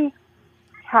pretty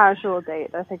casual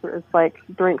date. I think it was like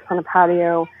drinks on a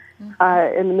patio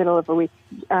in the middle of a weekend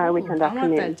afternoon. I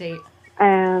want that date.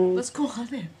 And Let's go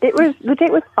on it. The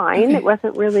date was fine. Okay. It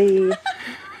wasn't really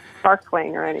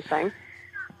sparkling or anything.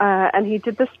 And he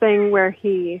did this thing where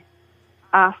he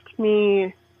asked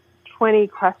me 20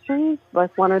 questions,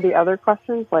 like one or the other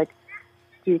questions, like,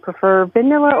 do you prefer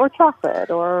vanilla or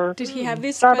chocolate? Or did he have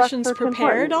these Starbucks questions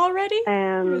prepared already?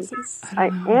 And I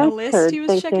answered a list he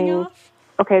was checking thinking, off?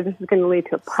 okay, this is going to lead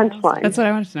to a punchline. That's what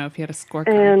I wanted to know, if he had a scorecard.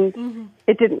 And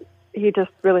it didn't. He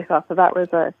just really thought that was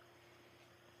a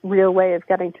real way of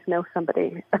getting to know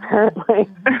somebody, apparently.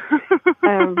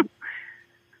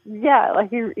 Yeah,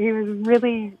 like he was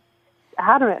really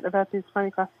adamant about these 20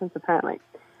 questions, apparently.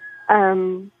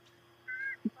 But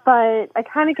I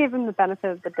kind of gave him the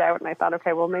benefit of the doubt, and I thought,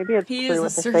 okay, well, maybe it's true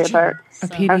what they say about a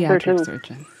pediatric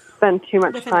surgeon. Spend too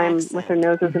much time with their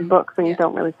noses in books and you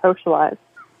don't really socialize.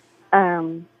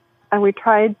 And we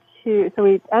tried to, so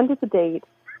we ended the date,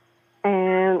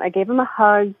 and I gave him a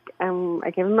hug, and I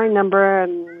gave him my number,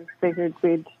 and figured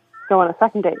we'd go on a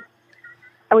second date.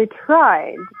 And we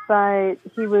tried, but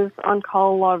he was on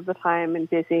call a lot of the time and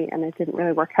busy, and it didn't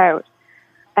really work out.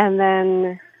 And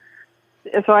then,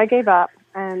 so I gave up,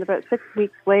 and about 6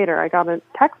 weeks later, I got a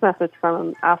text message from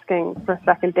him asking for a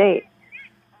second date.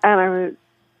 And I was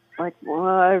like, well,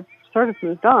 I've sort of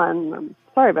moved on. I'm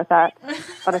sorry about that,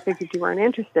 but I figured you weren't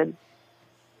interested.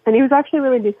 And he was actually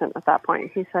really decent at that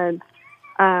point. He said,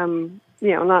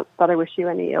 not that I wish you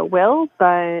any ill will,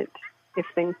 but if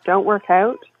things don't work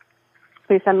out,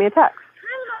 please send me a text.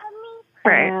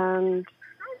 Right. And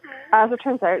as it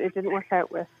turns out, it didn't work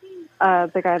out with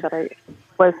the guy that I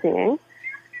was seeing.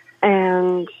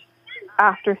 And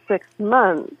after 6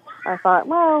 months, I thought,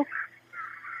 well,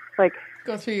 like,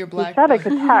 go through your black. He said I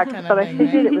could text, but I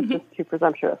figured it was just too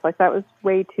presumptuous. Like, that was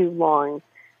way too long.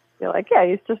 You're like, yeah,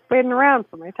 he's just waiting around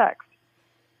for my text.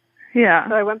 Yeah.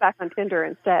 So I went back on Tinder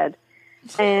instead,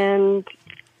 and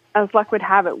as luck would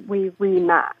have it, we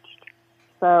rematched.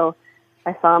 So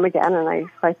I saw him again, and I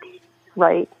swiped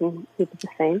right, and he did the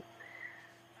same.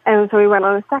 And so we went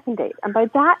on a second date. And by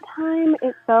that time,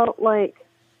 it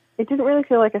didn't really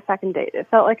feel like a second date. It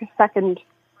felt like a second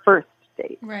first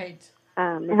date. Right.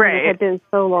 It had been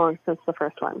so long since the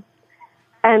first one.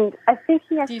 And I think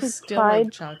he actually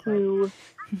tried to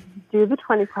do the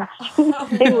 20 questions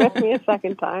thing with me a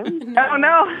second time. Oh,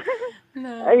 no.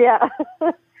 No. Yeah.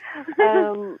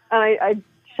 And I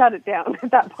shut it down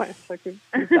at that point. It's like,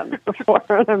 we've done this before,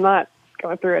 and I'm not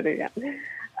going through it again.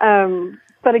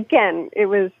 But again, it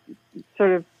was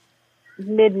sort of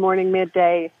mid-morning,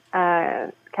 midday,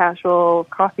 casual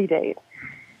coffee date.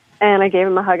 And I gave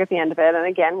him a hug at the end of it. And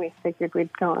again, we figured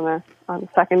we'd go on a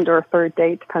second or third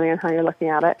date, depending on how you're looking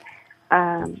at it,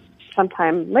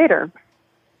 sometime later.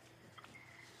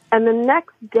 And the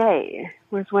next day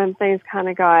was when things kind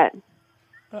of got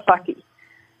fucky.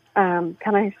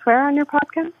 Can I swear on your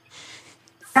podcast?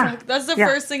 Yeah. That's the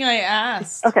first thing I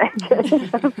asked. Okay.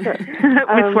 That's good.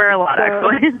 We swear a lot,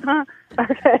 actually.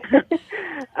 Okay.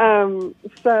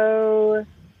 So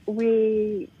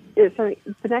the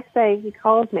next day he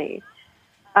called me,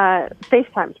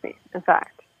 FaceTimed me, in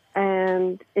fact.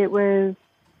 And it was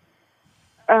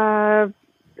the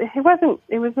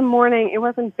morning. It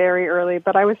wasn't very early,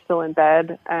 but I was still in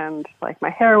bed, and like my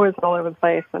hair was all over the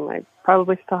place, and I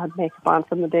probably still had makeup on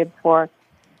from the day before.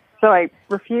 So I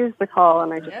refused the call,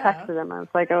 and I just texted him. I was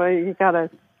like, oh, you got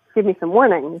to give me some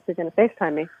warning if you're going to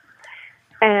FaceTime me.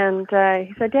 And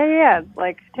he said, yeah,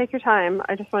 like, take your time.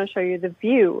 I just want to show you the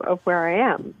view of where I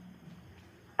am.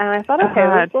 And I thought, okay,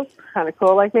 this looks kind of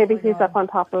cool. Like, maybe he's up on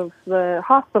top of the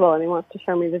hospital, and he wants to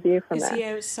show me the view from there. Is he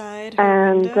outside?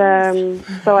 And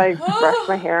so I brushed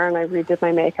my hair, and I redid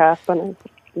my makeup, and I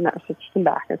messaged him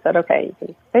back and said, okay, you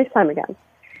can FaceTime again.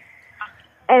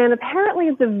 And apparently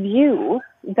the view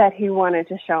that he wanted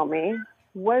to show me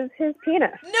was his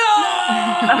penis. No! Which he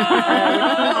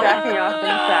was jacking off in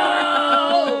the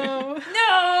shower.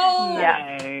 No!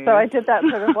 Yeah. So I did that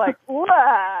sort of like,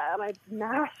 wah, and I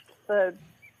mashed the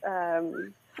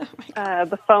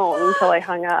phone until I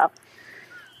hung up.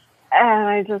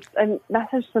 And I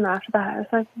messaged him after that. I was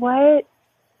like, what?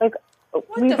 Like,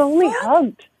 we've only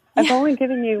hugged. Yeah. I've only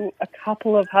given you a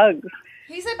couple of hugs.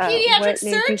 He's a pediatric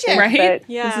surgeon, right?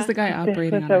 Yeah. This is the guy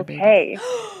operating on our baby.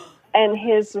 And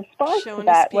his response to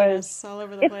that was,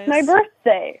 it's my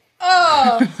birthday.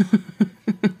 Oh.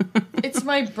 It's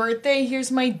my birthday.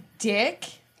 Here's my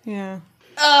dick. Yeah.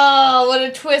 Oh, what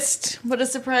a twist. What a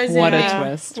surprising. What a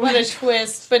twist. What a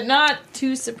twist. But not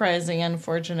too surprising,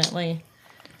 unfortunately.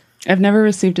 I've never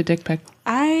received a dick pic.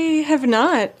 I have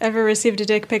not ever received a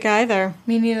dick pic either.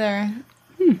 Me neither.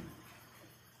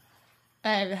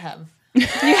 I have.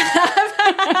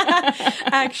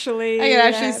 Actually, I can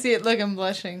actually see it. Look, I'm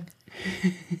blushing.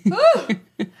 Ooh.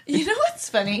 You know what's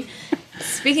funny?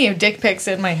 Speaking of dick pics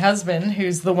and my husband,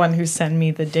 who's the one who sent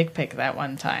me the dick pic that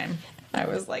one time, I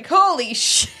was like, holy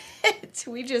shit,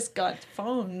 we just got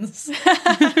phones.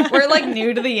 We're like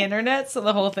new to the internet, so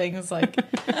the whole thing is like...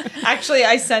 Actually,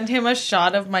 I sent him a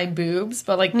shot of my boobs,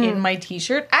 but like in my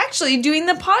t-shirt. Actually, doing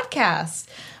the podcast.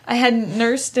 I hadn't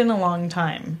nursed in a long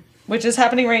time, which is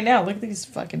happening right now. Look at these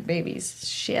fucking babies.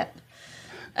 Shit.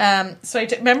 So I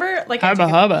remember, like,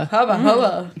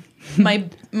 hubba.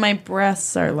 My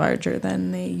breasts are larger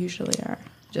than they usually are,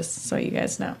 just so you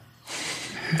guys know.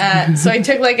 So I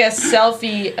took like a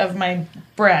selfie of my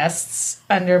breasts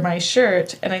under my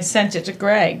shirt, and I sent it to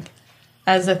Greg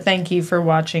as a thank you for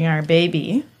watching our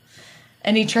baby.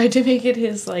 And he tried to make it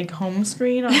his like home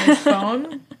screen on his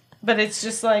phone, but it's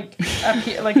just like up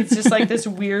here, like it's just like this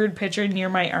weird picture near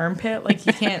my armpit. Like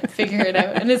he can't figure it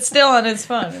out, and it's still on his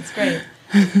phone. It's great.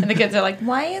 And the kids are like,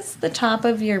 why is the top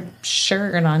of your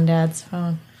shirt on Dad's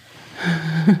phone?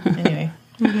 Anyway,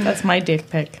 that's my dick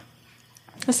pic.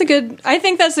 I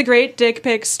think that's a great dick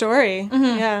pic story.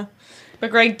 Mm-hmm. Yeah.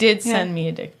 But Greg did send me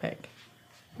a dick pic.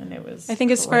 And it was I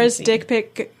think as far as dick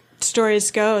pic stories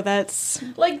go, that's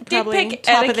like dick pic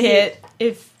top of the etiquette. heap.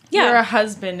 If you're a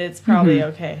husband, it's probably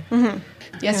okay. Mm-hmm.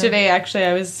 Yesterday, actually,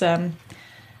 I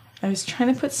was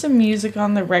trying to put some music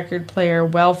on the record player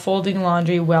while folding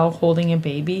laundry, while holding a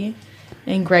baby.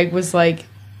 And Greg was like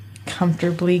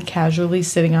comfortably, casually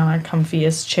sitting on our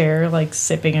comfiest chair, like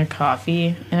sipping a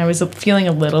coffee. And I was feeling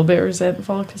a little bit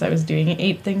resentful because I was doing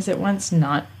 8 things at once,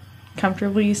 not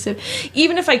comfortably sip.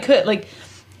 Even if I could, like,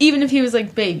 even if he was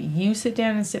like, baby, you sit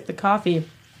down and sip the coffee,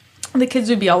 the kids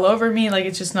would be all over me. Like,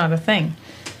 it's just not a thing.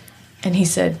 And he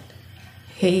said,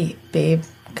 hey, babe,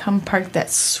 come park that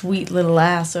sweet little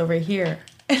ass over here.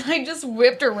 And I just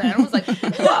whipped around and was like,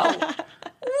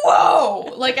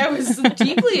 whoa. Like, I was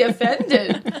deeply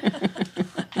offended.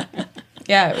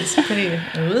 Yeah, it was pretty,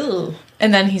 ugh.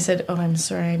 And then he said, oh, I'm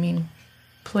sorry, I mean,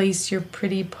 place your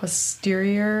pretty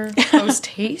posterior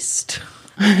post-haste.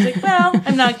 I was like, well,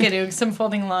 I'm not going to, because I'm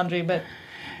folding laundry, but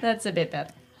that's a bit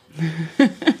better.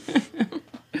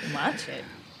 Watch it.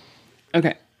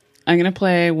 Okay. I'm going to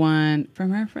play one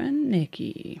from our friend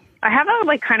Nikki. I have a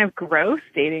like kind of gross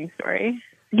dating story.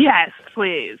 Yes,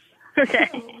 please. Okay.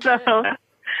 So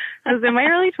I was in my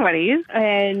early 20s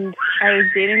and I was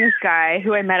dating this guy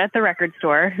who I met at the record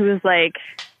store who was like,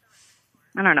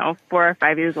 I don't know, 4 or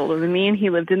 5 years older than me. And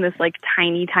he lived in this like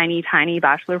tiny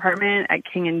bachelor apartment at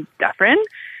King and Dufferin.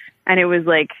 And it was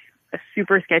like a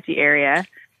super sketchy area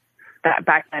that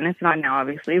back then. It's not now,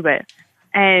 obviously, but...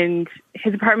 And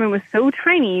his apartment was so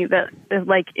tiny that,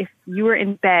 like, if you were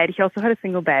in bed, he also had a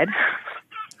single bed.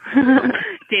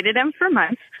 Dated him for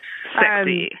months.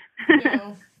 Sexy.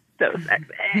 So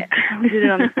sexy. We did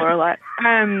it on the floor a lot.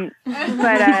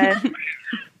 But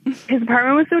his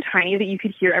apartment was so tiny that you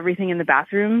could hear everything in the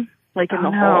bathroom, like in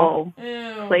the whole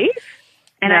place.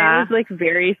 And I was, like,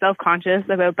 very self-conscious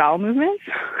about bowel movements.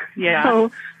 Yeah.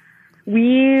 So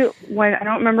I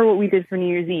don't remember what we did for New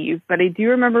Year's Eve, but I do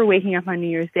remember waking up on New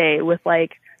Year's Day with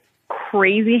like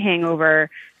crazy hangover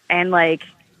and like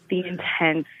the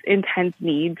intense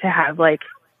need to have like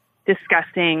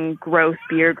disgusting, gross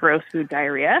beer, gross food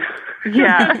diarrhea.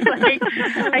 Yeah. Like,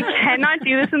 I cannot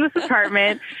do this in this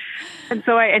apartment. And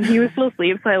so and he was still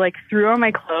asleep, so I like threw on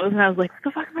my clothes and I was like, what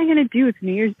the fuck am I going to do? It's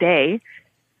New Year's Day.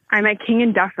 I'm at King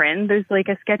and Dufferin. There's like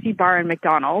a sketchy bar in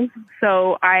McDonald's.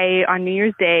 So I, on New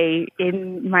Year's Day,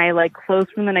 in my like clothes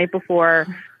from the night before,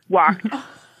 walked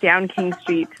down King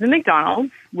Street to the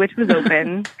McDonald's, which was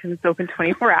open because it's open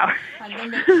 24 hours.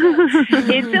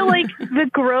 It's still like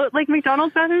like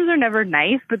McDonald's bathrooms are never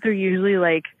nice, but they're usually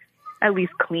like at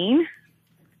least clean.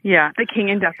 Yeah. The King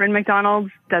and Dufferin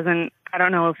McDonald's doesn't. I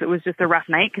don't know if it was just a rough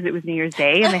night because it was New Year's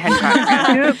Day and they hadn't gotten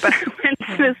around to it, but I went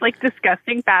to this like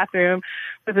disgusting bathroom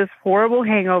with this horrible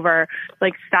hangover,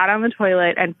 like sat on the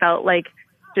toilet and felt like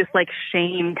just like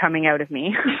shame coming out of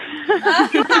me.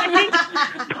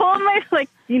 Pulled my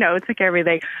took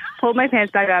everything, pulled my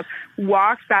pants back up,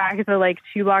 walked back the like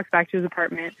 2 blocks back to his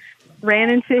apartment, ran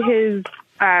into his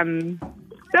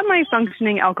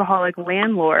semi-functioning alcoholic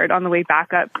landlord on the way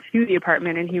back up to the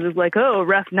apartment, and he was like, oh,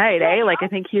 rough night, eh? Like, I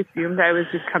think he assumed I was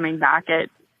just coming back at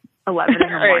 11 in the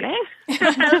morning.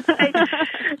 I was like,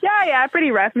 yeah,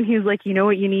 pretty rough. And he was like, you know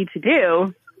what you need to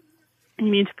do?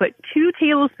 You need to put 2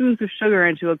 tablespoons of sugar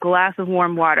into a glass of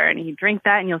warm water, and you drink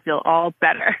that and you'll feel all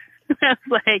better. I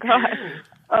was like,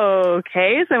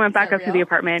 okay. So I went back that up to the real?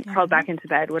 apartment, crawled back into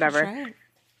bed, whatever. That's right.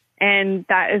 And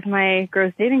that is my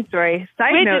gross dating story.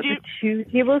 Side Wait, note, did the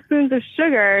 2 tablespoons of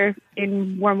sugar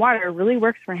in warm water really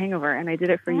works for a hangover, and I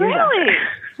did it for years Really?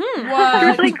 after. Wow.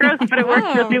 It's really gross, but it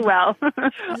works really well.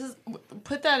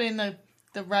 Put that in the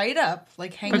write-up.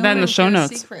 Like, hang Put that in the show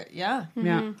notes. Secret. Yeah.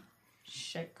 Yeah.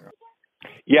 Shit, girl.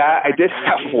 Yeah, I did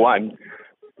have one.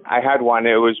 I had one.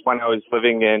 It was when I was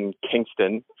living in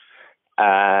Kingston,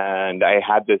 and I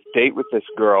had this date with this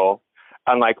girl.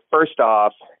 And, like, first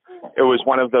off, it was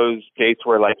one of those dates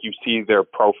where, like, you see their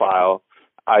profile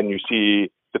and you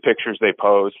see the pictures they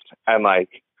post. And,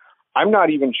 like, I'm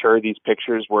not even sure these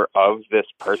pictures were of this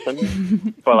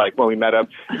person. But, like, when we met up,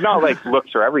 not, like,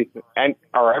 looks or everything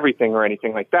or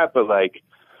anything like that, but, like,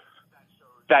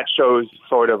 that shows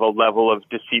sort of a level of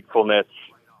deceitfulness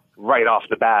right off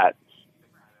the bat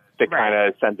that kind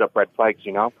of sends up red flags,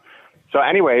 you know? So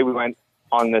anyway, we went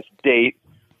on this date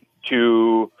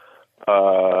to,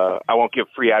 I won't give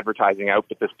free advertising out,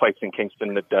 but this place in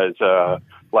Kingston that does,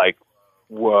 like,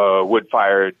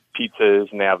 wood-fired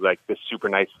pizzas, and they have, like, this super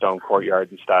nice stone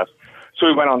courtyard and stuff. So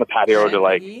we went on the patio to,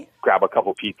 like, grab a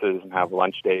couple pizzas and have a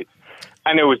lunch date.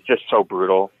 And it was just so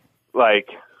brutal. Like,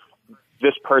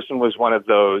 this person was one of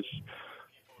those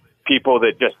people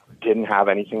that just didn't have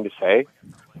anything to say.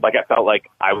 Like, I felt like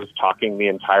I was talking the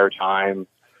entire time,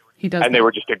 and they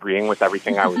were just agreeing with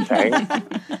everything I was saying.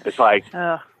 It's like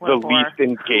the least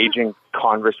engaging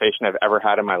conversation I've ever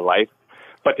had in my life.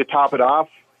 But to top it off,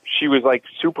 she was, like,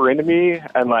 super into me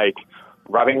and, like,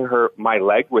 rubbing my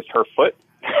leg with her foot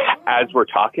as we're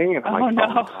talking. And I'm like, oh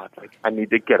my God, like, I need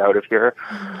to get out of here.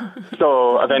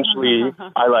 So eventually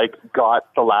I, like,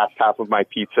 got the last half of my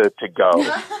pizza to go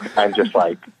and just,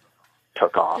 like,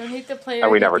 took off. Don't hate the player,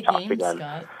 And we hate never the talked game, again.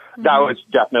 Scott. That was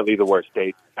definitely the worst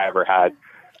date I ever had.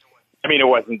 I mean, it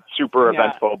wasn't super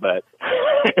eventful, but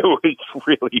it was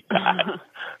really bad.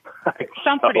 Like,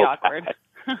 Sounds pretty awkward.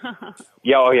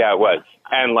 Yeah, oh yeah, it was.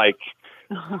 And, like,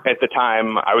 at the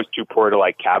time, I was too poor to,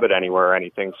 like, cab it anywhere or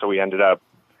anything, so we ended up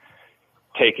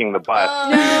taking the bus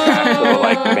back to the,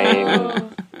 like,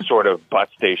 main sort of bus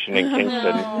station in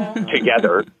Kingston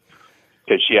together,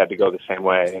 because she had to go the same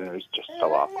way, and it was just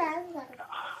so awful.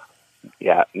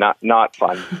 Yeah, not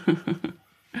fun.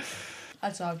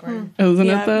 That's awkward. Isn't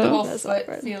it The though? whole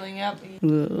foot feeling up.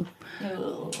 Ugh.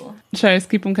 Ugh. Should I just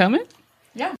keep them coming?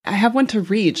 Yeah. I have one to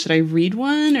read. Should I read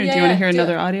one, or do you want to hear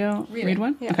another audio? Read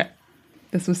one? Yeah. Okay.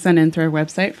 This was sent in through our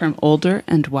website from Older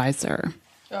and Wiser.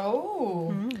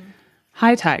 Oh.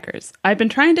 Hi, Tigers. I've been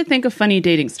trying to think of funny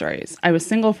dating stories. I was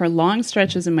single for long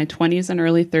stretches in my 20s and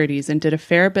early 30s and did a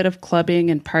fair bit of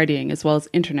clubbing and partying as well as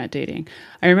internet dating.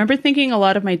 I remember thinking a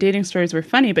lot of my dating stories were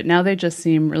funny, but now they just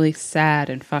seem really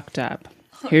sad and fucked up.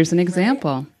 Here's an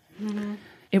example.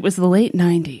 It was the late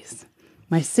 90s.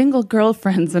 My single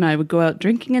girlfriends and I would go out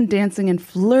drinking and dancing and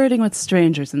flirting with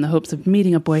strangers in the hopes of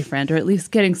meeting a boyfriend or at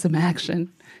least getting some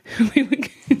action.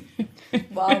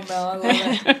 Wow, Mel, I love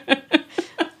it.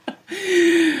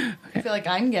 I feel like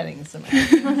I'm getting some.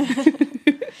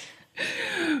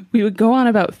 We would go on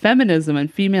about feminism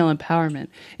and female empowerment.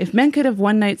 If men could have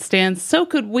one-night stands, so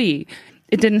could we.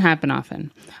 It didn't happen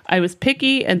often. I was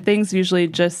picky, and things usually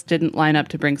just didn't line up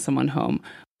to bring someone home.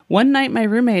 One night, my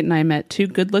roommate and I met two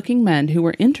good-looking men who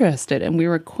were interested, and we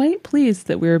were quite pleased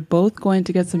that we were both going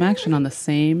to get some action on the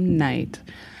same night.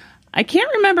 I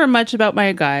can't remember much about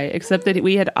my guy, except that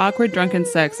we had awkward drunken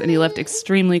sex and he left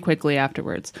extremely quickly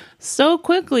afterwards. So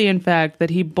quickly, in fact, that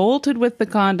he bolted with the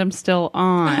condom still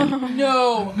on.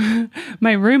 No.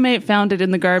 My roommate found it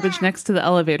in the garbage next to the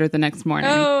elevator the next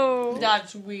morning. Oh,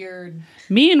 that's weird.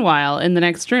 Meanwhile, in the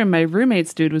next room, my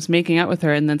roommate's dude was making out with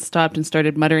her and then stopped and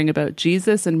started muttering about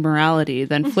Jesus and morality,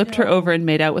 then flipped her over and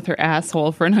made out with her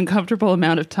asshole for an uncomfortable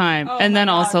amount of time, and then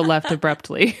also left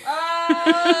abruptly.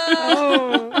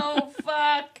 Oh,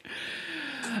 fuck.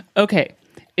 Okay,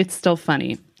 it's still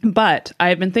funny. But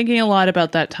I've been thinking a lot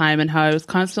about that time and how I was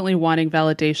constantly wanting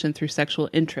validation through sexual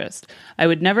interest. I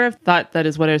would never have thought that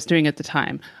is what I was doing at the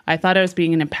time. I thought I was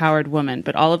being an empowered woman,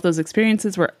 but all of those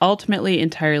experiences were ultimately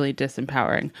entirely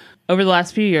disempowering. Over the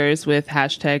last few years, with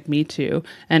 #MeToo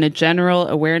and a general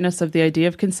awareness of the idea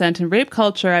of consent and rape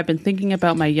culture, I've been thinking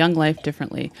about my young life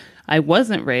differently. I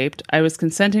wasn't raped. I was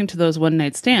consenting to those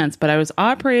one-night stands, but I was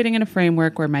operating in a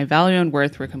framework where my value and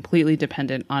worth were completely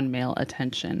dependent on male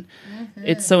attention.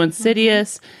 It's so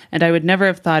insidious, and I would never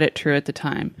have thought it true at the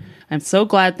time. I'm so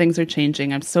glad things are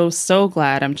changing. I'm so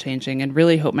glad I'm changing and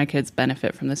really hope my kids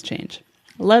benefit from this change.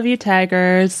 Love you,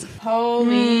 Tigers.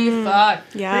 Holy fuck.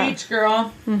 Yeah. Preach,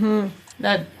 girl.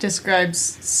 That describes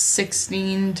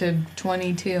 16 to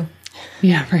 22.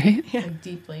 Yeah, right? Like,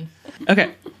 deeply.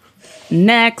 Okay.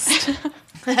 Next.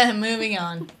 Moving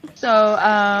on. So,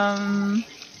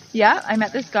 yeah, I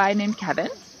met this guy named Kevin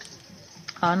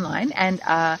online, and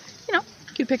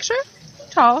cute picture,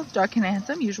 tall, dark, and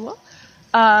handsome, usual.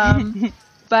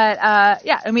 But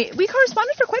and we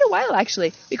corresponded for quite a while,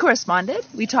 actually. We corresponded.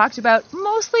 We talked about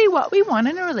mostly what we want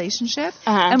in a relationship,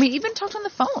 and we even talked on the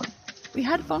phone. We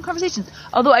had phone conversations.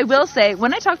 Although I will say,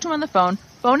 when I talk to him on the phone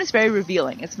is very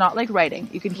revealing. It's not like writing.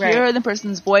 You can hear the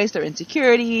person's voice, their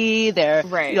insecurity, their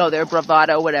their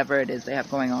bravado, whatever it is they have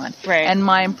going on. Right. And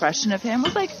my impression of him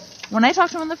was like, when I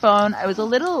talked to him on the phone, I was a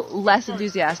little less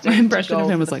enthusiastic. My impression of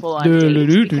him was like, because I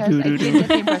did get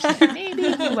the impression that maybe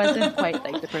he wasn't quite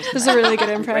like the person. This is a really good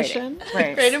impression.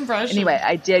 Right. Great impression. Anyway,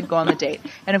 I did go on the date.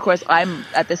 And of course, I'm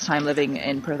at this time living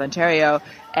in Perth, Ontario,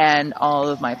 and all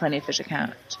of my Plenty of Fish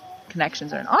account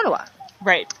connections are in Ottawa.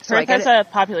 Right. So Perth has a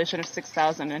population of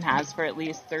 6,000 and has for at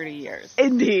least 30 years.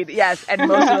 Indeed, yes. And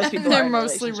most of those people They're are in a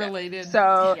mostly relationship. related.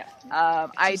 So, Yeah.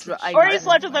 I Or you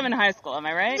slept with them in high school, am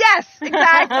I right? Yes,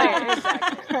 exactly.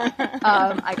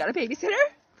 I got a babysitter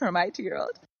for my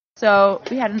 2-year-old. So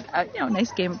we had a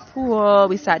nice game of pool.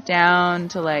 We sat down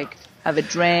to like have a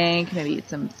drink, maybe eat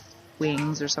some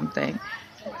wings or something.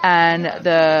 And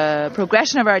the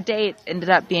progression of our date ended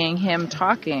up being him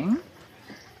talking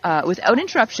without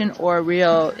interruption or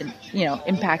real,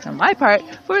 impact on my part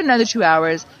for another 2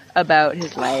 hours about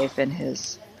his life and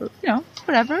his,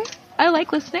 whatever. I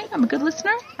like listening. I'm a good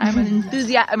listener. I'm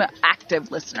I'm an active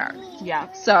listener.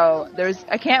 Yeah. So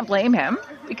I can't blame him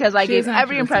because I gave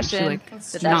every impression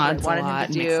that that's what I wanted him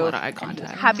to do. A lot of eye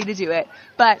contact. Happy to do it.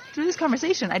 But through this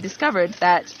conversation, I discovered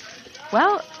that,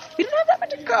 we don't have that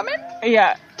much in common.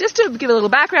 Yeah. Just to give a little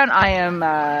background, I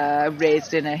am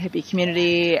raised in a hippie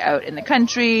community out in the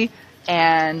country,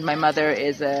 and my mother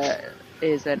is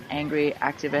an angry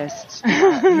activist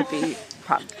hippie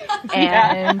punk.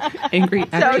 And angry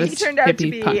activist. So he turned out to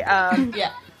be punk.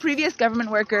 previous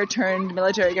government worker turned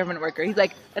military government worker. He's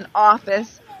like an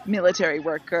office military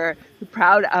worker,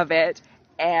 proud of it.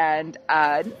 And,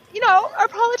 our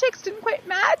politics didn't quite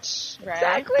match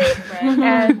exactly. Right.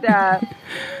 And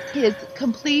his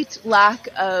complete lack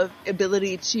of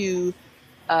ability to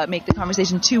make the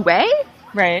conversation two-way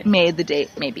made the date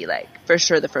maybe for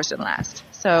sure the first and last.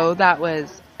 So that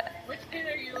was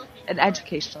an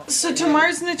educational. So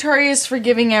Tamar's notorious for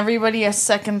giving everybody a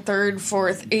second, third,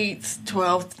 fourth, 8th,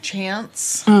 12th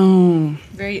chance. Oh.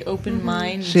 Very open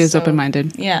mind. She is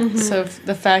open-minded. Yeah. Mm-hmm. So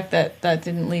the fact that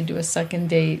didn't lead to a second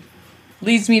date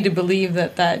leads me to believe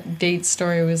that date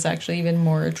story was actually even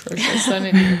more atrocious than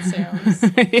it even sounds.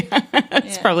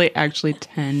 It's probably actually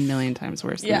 10 million times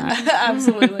worse than that.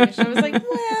 Absolutely. She was like,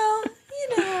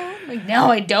 no,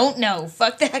 I don't know.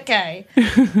 Fuck that guy.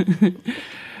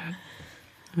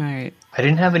 All right. I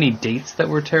didn't have any dates that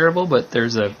were terrible, but there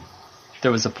was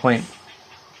a point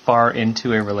far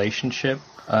into a relationship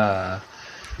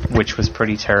which was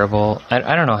pretty terrible.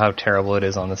 I don't know how terrible it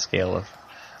is on the scale of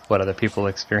what other people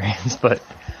experience, but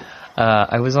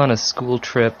I was on a school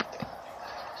trip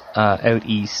out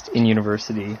east in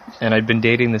university, and I'd been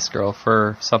dating this girl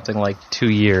for something like 2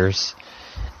 years.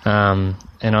 And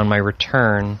on my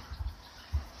return,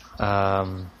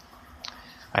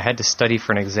 I had to study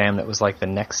for an exam that was like the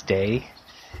next day,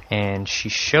 and she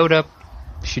showed up.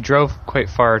 She drove quite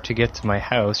far to get to my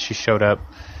house. She showed up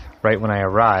right when I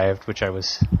arrived, which I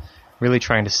was really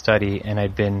trying to study, and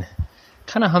I'd been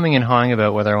kind of humming and hawing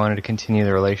about whether I wanted to continue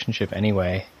the relationship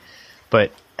anyway.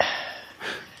 But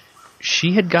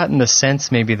she had gotten the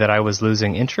sense maybe that I was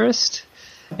losing interest,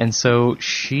 and so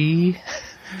she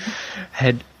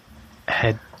had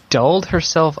dolled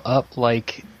herself up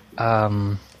like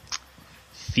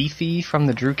Fifi from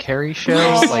the Drew Carey show.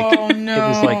 It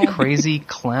was like crazy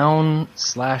clown /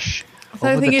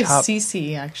 I think it's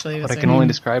Cece, actually. What I can only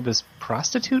describe as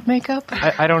prostitute makeup?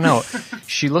 I don't know.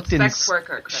 She looked Sex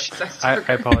worker, Chris. Sex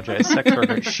worker. I apologize. Sex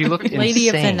worker. She looked Lady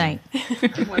insane. of the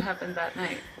night. What happened that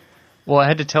night? Well, I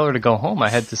had to tell her to go home. I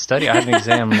had to study. I had an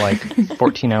exam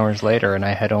 14 hours later, and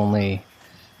I had only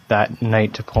that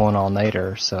night to pull an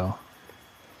all-nighter, so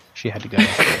she had to go.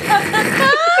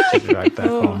 Take the drive back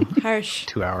home. Harsh.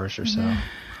 2 hours or so.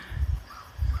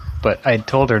 But I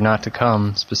told her not to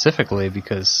come specifically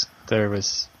because there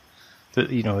was,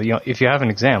 if you have an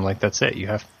exam, that's it.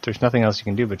 There's nothing else you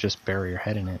can do but just bury your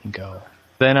head in it and go.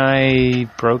 Then I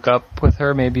broke up with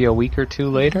her maybe a week or two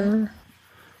later.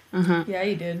 Uh-huh. Yeah,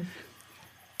 you did.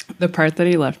 The part that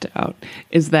he left out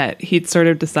is that he'd sort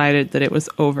of decided that it was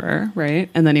over, right?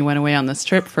 And then he went away on this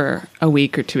trip for a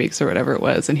week or 2 weeks or whatever it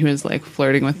was, and he was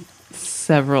flirting with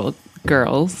several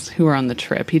girls who were on the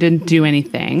trip. He didn't do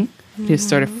anything. He was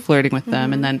sort of flirting with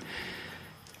them, and then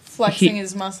Flexing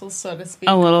his muscles, so to speak.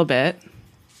 A little bit.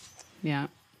 Yeah.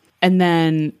 And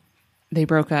then they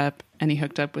broke up, and he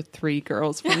hooked up with 3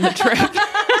 girls from the trip.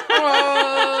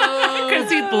 Because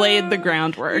he laid the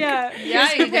groundwork.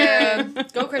 Yeah, you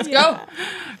did. Go, Chris, go.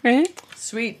 Right?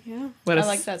 Sweet. Yeah. What a I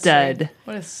like that stud. story.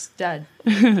 What a stud.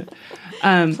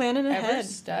 Planning ahead.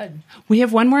 Stud. We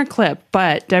have one more clip,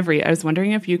 but Deveri, I was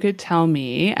wondering if you could tell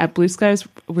me, at Blue Skies,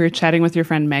 we were chatting with your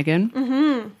friend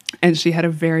Megan, and she had a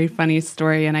very funny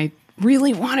story, and I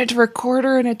really wanted to record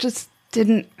her, and it just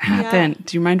didn't happen.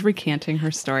 Do you mind recanting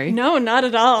her story? No, not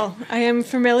at all. I am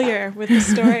familiar with the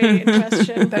story in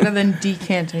question. Better than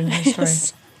decanting the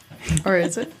story. Or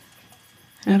is it?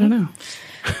 I don't know.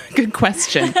 Good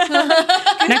question.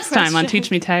 Next time on Teach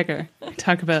Me Tiger,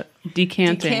 talk about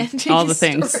decanting all the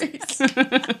things. It's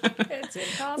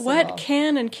impossible. What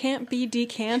can and can't be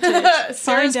decanted?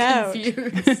 Find out.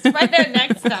 Confused. Find out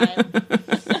next time.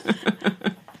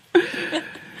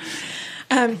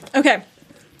 Okay.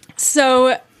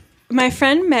 So my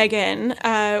friend Megan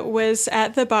was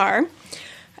at the bar,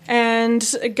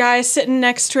 and a guy sitting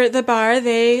next to her at the bar,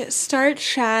 they start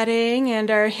chatting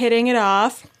and are hitting it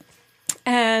off.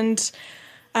 And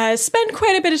spend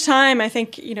quite a bit of time, I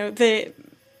think, the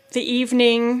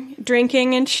evening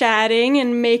drinking and chatting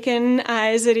and making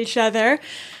eyes at each other.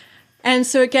 And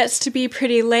so it gets to be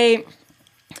pretty late.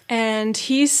 And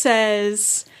he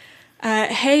says,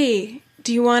 hey,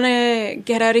 do you want to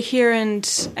get out of here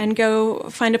and go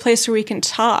find a place where we can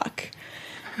talk?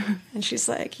 And she's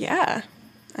like, yeah,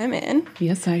 I'm in.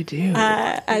 Yes, I do.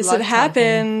 As it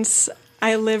happens,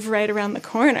 I live right around the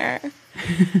corner.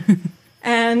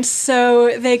 And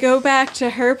so they go back to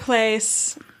her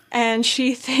place, and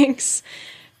she thinks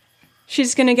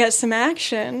she's going to get some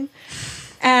action.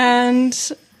 And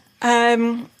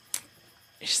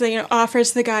she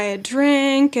offers the guy a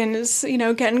drink and is,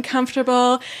 getting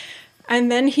comfortable.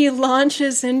 And then he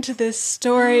launches into this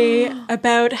story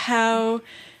about how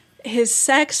his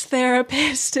sex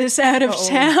therapist is out of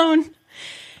town.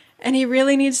 And he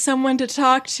really needs someone to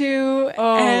talk to.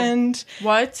 And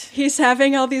what? He's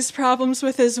having all these problems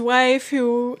with his wife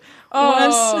who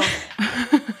wants...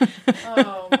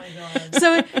 Oh, my God.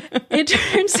 So it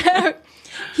turns out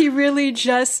he really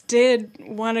just did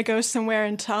want to go somewhere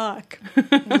and talk.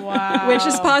 Wow. Which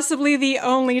is possibly the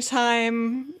only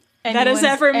time that has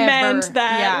ever meant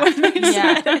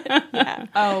that. Yeah.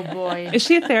 Oh, boy. Is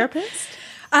she a therapist?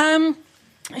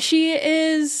 She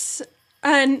is...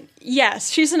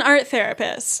 yes, she's an art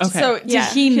therapist. Okay. So did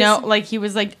he know, he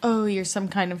was like, oh, you're some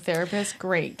kind of therapist?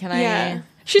 Great. Can I...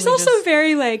 She's also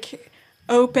very,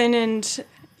 open, and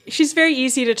she's very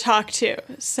easy to talk to.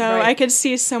 So I could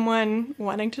see someone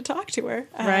wanting to talk to her.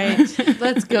 Right.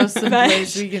 Let's go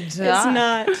someplace we can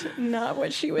talk. It's not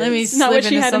what she was. Let me slip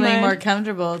into something more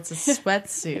comfortable. It's a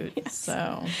sweatsuit. Yes.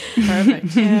 So,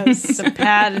 perfect. Yes. It's a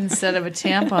pad instead of a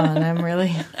tampon. I'm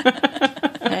really...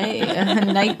 a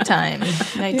nighttime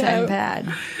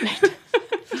pad.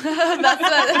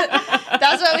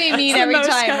 That's what we mean every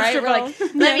time, right? We're like,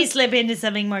 let me slip into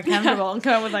something more comfortable and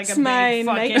come with a big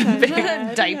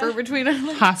fucking diaper between our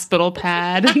legs. Hospital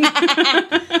pad.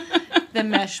 The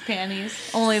mesh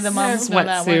panties. Only the moms know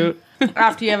that Sweatsuit. one.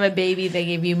 After you have a baby, they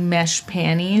give you mesh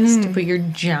panties to put your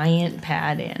giant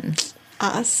pad in.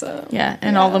 Awesome. Yeah,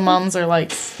 and all the moms are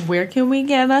like, where can we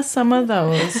get us some of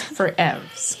those for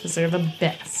Evs? Because they're the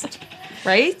best.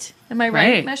 Right? Am I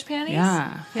right? Mesh panties?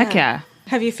 Yeah. Heck yeah.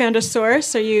 Have you found a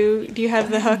source? Do you have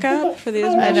the hookup for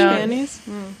these mesh panties?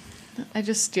 I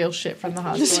just steal shit from the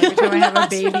hospital every time I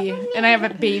have a baby. And I have a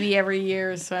baby every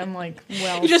year, so I'm like,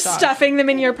 You're just stuffing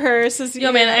them in your purse.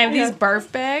 Yo, man, I have these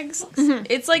barf bags. Mm-hmm.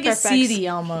 It's like barf a CD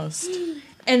almost.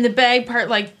 And the bag part,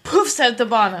 poofs out the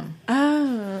bottom.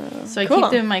 Oh. So I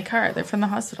keep them in my car. They're from the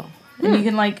hospital. And you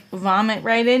can, vomit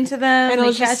right into them. And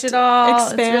they catch it all.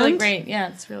 Expand? It's really great. Yeah,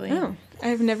 it's really... Oh.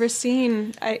 I've never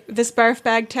seen this barf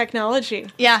bag technology.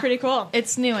 Yeah. It's pretty cool.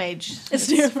 It's new age. It's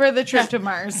new for the trip to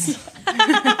Mars. For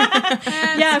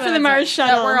the Mars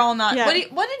shuttle. That we're all not. Yeah.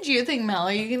 What did you think, Mel?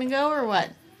 Are you going to go or what?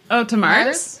 Oh, to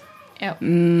Mars? Oh.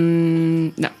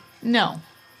 No. No.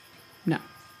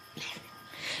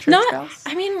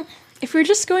 I mean, if we're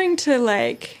just going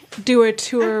to, do a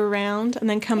tour around and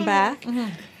then come back,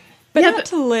 but not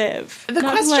to live. The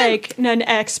not question... an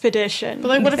expedition.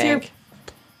 But, what if your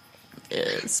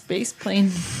space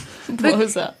plane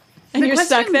blows up? And you're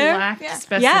stuck there?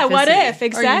 Yeah, what if?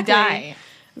 Exactly. Or you die.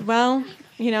 Well,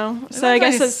 so I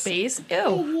guess it's... Space?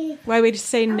 Ew. Why would you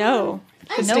say no?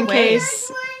 Just no in way.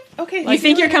 case... Okay. You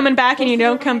think you're coming back and you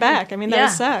don't come back. I mean, that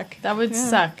would suck. That would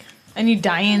suck. And you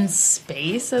die in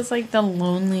space? That's the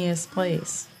loneliest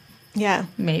place. Yeah.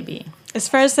 Maybe. As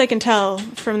far as I can tell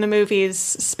from the movies,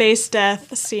 space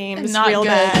death seems Not real good.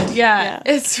 bad. Yeah,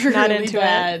 it's really Not into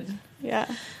bad. it.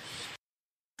 Yeah.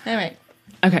 All right.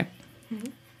 Okay.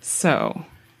 So,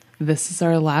 this is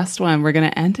our last one. We're going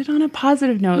to end it on a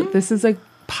positive note. This is a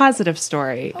positive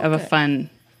story of a fun,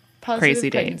 crazy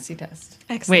date. Pregnancy test.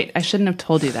 Excellent. Wait, I shouldn't have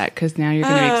told you that because now you're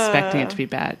going to be expecting it to be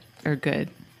bad or good.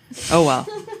 Oh, well.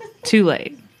 Too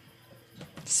late.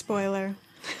 Spoiler.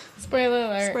 Spoiler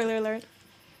alert. Spoiler alert.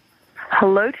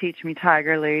 Hello, Teach Me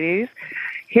Tiger ladies.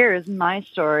 Here is my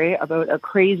story about a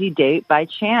crazy date by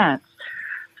chance.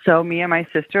 So me and my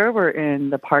sister were in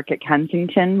the park at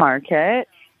Kensington Market,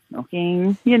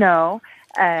 smoking,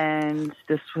 and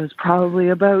this was probably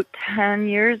about 10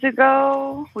 years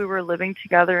ago. We were living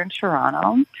together in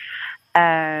Toronto,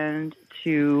 and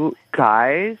two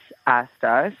guys asked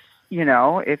us,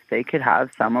 if they could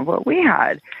have some of what we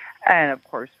had. And of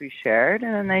course we shared,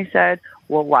 and then they said,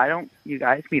 well, why don't you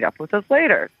guys meet up with us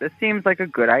later? This seems like a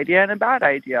good idea and a bad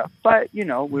idea. But, we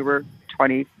were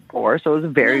 24, so it was a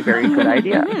very, very good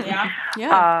idea.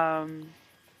 Yeah.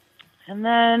 And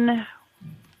then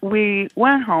we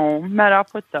went home, met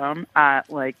up with them at,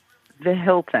 the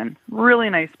Hilton.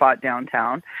 Really nice spot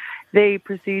downtown. They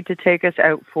proceeded to take us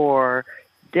out for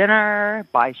dinner,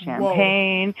 buy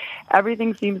champagne. Whoa.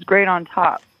 Everything seems great on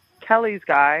top. Kelly's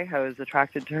guy, I was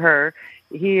attracted to her.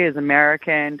 He is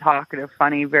American, talkative,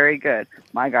 funny, very good.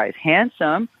 My guy's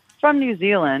handsome, from New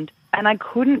Zealand, and I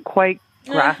couldn't quite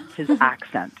grasp his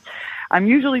accent. I'm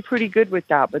usually pretty good with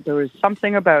that, but there was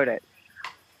something about it.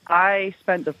 I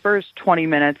spent the first 20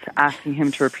 minutes asking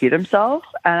him to repeat himself,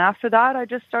 and after that, I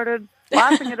just started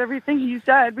laughing at everything he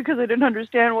said because I didn't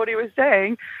understand what he was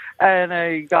saying. And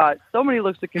I got so many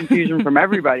looks of confusion from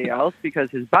everybody else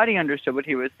because his buddy understood what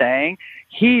he was saying.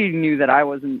 He knew that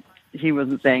he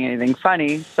wasn't saying anything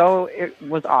funny, so it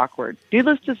was awkward.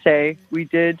 Needless to say, we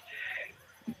did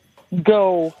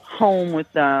go home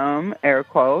with them, air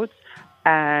quotes,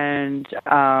 and,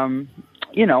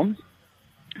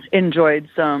 enjoyed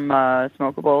some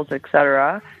smokables,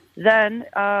 etc. Then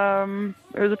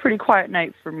it was a pretty quiet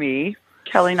night for me.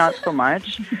 Kelly, not so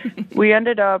much. We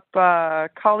ended up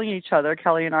calling each other,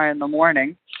 Kelly and I, in the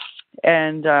morning,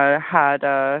 and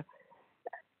had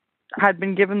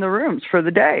been given the rooms for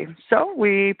the day. So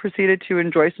we proceeded to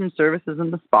enjoy some services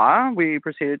in the spa. We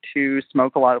proceeded to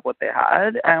smoke a lot of what they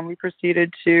had, and we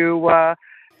proceeded to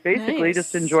basically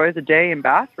just enjoy the day in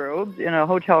bathrobes in a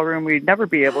hotel room we'd never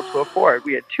be able to afford.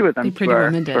 We had two of them to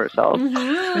ourselves.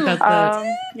 Without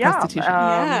the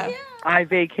prostitution. I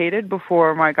vacated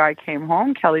before my guy came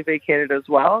home. Kelly vacated as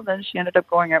well. Then she ended up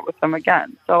going out with them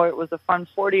again. So it was a fun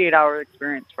 48-hour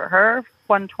experience for her,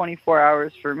 fun 24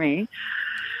 hours for me.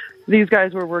 These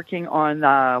guys were working on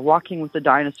Walking with the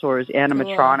Dinosaurs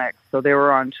animatronics. So they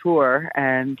were on tour.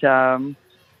 And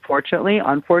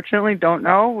unfortunately, don't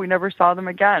know. We never saw them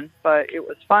again. But it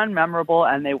was fun, memorable,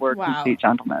 and they were complete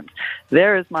gentlemen.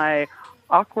 There is my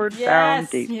awkward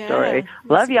found date story.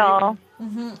 Love y'all.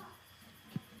 Mm-hmm.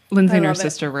 Lindsay and her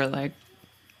sister were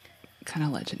kind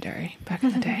of legendary back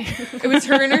in the day. It was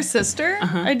her and her sister?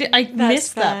 I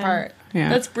missed that part. Yeah.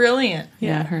 That's brilliant.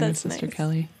 Yeah, her and her sister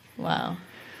Kelly. Wow.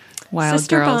 Wild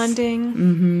sister girls.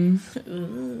 Bonding.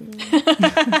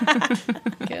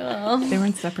 Cool. They were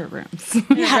in separate rooms.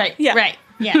 Right. Yes.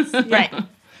 Right.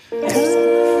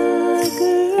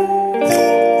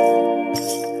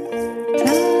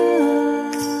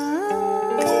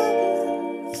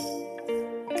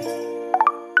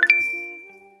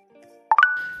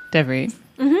 Deveri,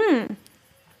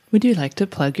 would you like to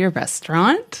plug your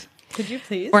restaurant? Could you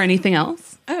please? Or anything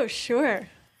else? Oh, sure.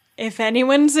 If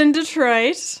anyone's in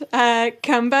Detroit,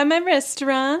 come by my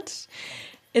restaurant.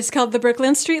 It's called the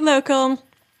Brooklyn Street Local.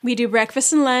 We do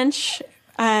breakfast and lunch.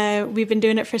 We've been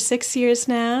doing it for 6 years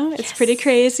now. It's pretty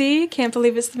crazy. Can't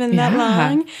believe it's been that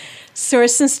long.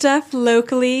 Sourcing stuff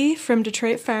locally from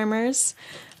Detroit farmers.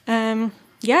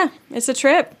 It's a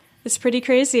trip. It's pretty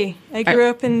crazy. I grew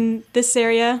up in this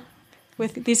area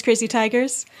with these crazy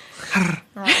tigers.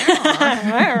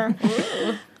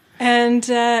 And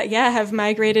have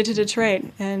migrated to Detroit,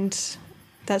 and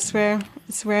that's where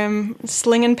I'm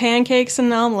slinging pancakes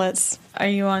and omelets. Are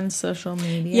you on social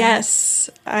media?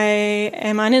 Yes, I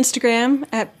am on Instagram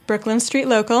at Brooklyn Street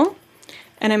Local,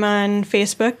 and I'm on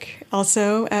Facebook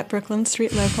also at Brooklyn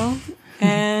Street Local,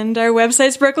 and our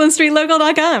website's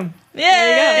brooklynstreetlocal.com.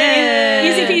 There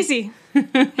you go. Easy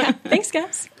peasy. Thanks,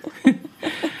 guys.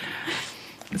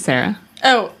 Sarah.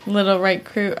 Oh, Little Right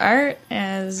Crew Art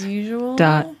as usual.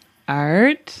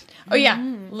 .art. Oh yeah,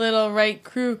 Little Right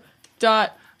Crew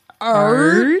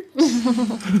 .art.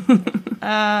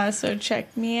 So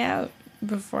check me out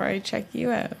before I check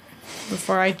you out.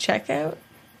 Before I check out?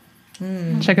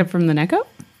 Check up from the neck up?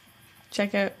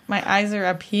 Check out. My eyes are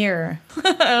up here.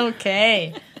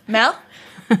 Okay. Mel?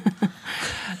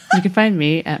 You can find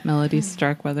me at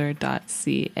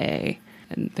melodiestarkweather.ca.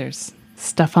 And there's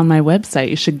stuff on my website.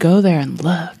 You should go there and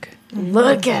look.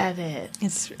 Look at it.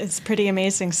 It's pretty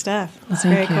amazing stuff. It's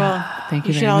Thank very you. cool. Thank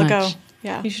you should very all much. go.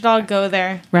 Yeah. You should all go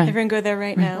there. Run. Everyone go there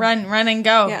right now. Run and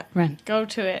go. Yeah. Run. Go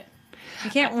to it. You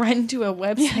can't run to a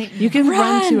website. You can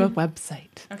run to a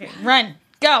website. Okay, run.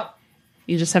 Go.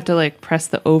 You just have to like press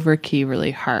the over key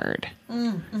really hard.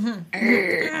 That's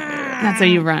how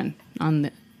you run on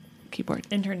the keyboard.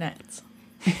 Internets.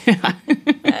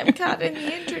 I'm caught in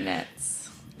the internets.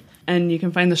 And you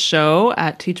can find the show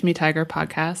at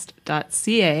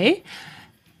teachmetigerpodcast.ca.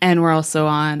 And we're also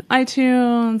on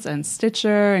iTunes and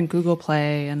Stitcher and Google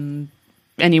Play and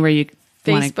anywhere you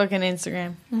want to. Facebook and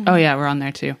Instagram. Oh, yeah, we're on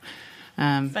there too.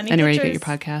 Funny Anywhere you get pictures.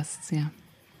 your podcasts, yeah.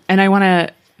 And I want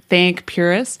to thank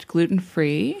Purist Gluten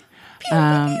Free,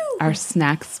 our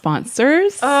snack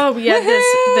sponsors. Oh, we had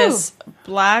this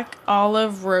black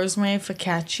olive rosemary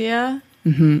focaccia.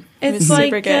 Mm-hmm. It's super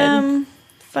like good.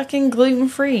 fucking gluten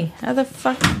free. How the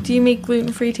fuck do you make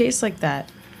gluten free taste like that?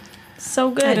 So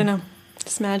good. I don't know.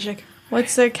 It's magic.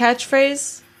 What's their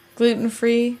catchphrase? Gluten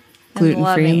free. Gluten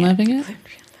free and loving it.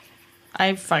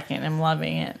 I fucking am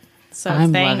loving it. So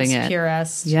I'm thanks, loving it.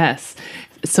 Purist. Yes.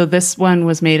 So this one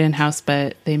was made in-house,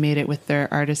 but they made it with their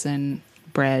artisan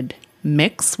bread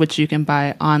mix, which you can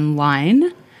buy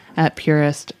online at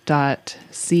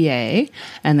purist.ca,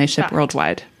 and they ship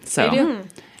worldwide. So They do.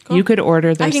 you could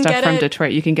order their I can stuff get from it.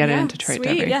 Detroit. You can get it in Yeah, Detroit, sweet,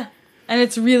 Deveri. Yeah. And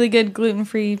it's really good gluten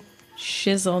free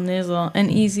shizzle nizzle and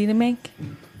easy to make.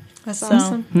 That's So,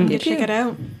 awesome. you Go check too. it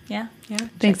out. Yeah. Yeah.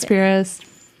 Thanks, Check it. Purist.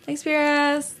 Thanks,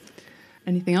 Purist.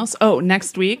 Anything else? Oh,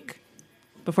 next week.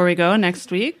 Before we go, next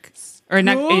week. Or in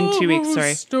 2 weeks,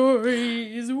 sorry.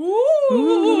 Stories. Ooh.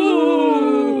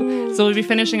 So we'll be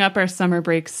finishing up our summer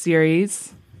break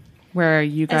series where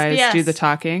you guys SBS. do the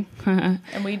talking. And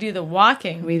we do the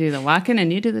walking. We do the walking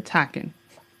and you do the talking.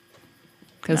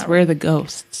 Because we're the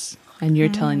ghosts and you're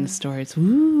telling the stories.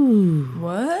 Ooh.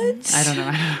 What? I don't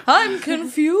know. I'm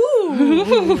confused.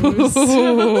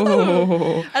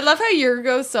 I love how your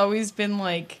ghost's always been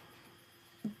like,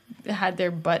 had their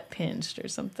butt pinched or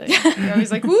something. They're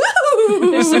always like,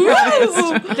 woo! They're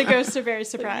surprised. The ghosts are very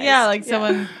surprised. Yeah, like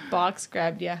someone box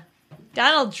grabbed you.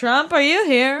 Donald Trump, are you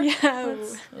here? Yeah.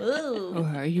 Ooh. Or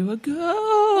are you a ghost?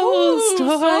 Ooh,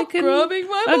 stop grabbing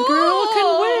my a girl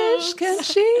can wish, can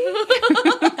she?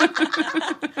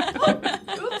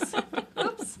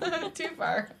 Oops. Too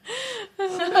far.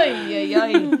 Ay,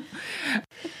 ay,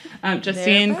 ay.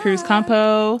 Justine Cruz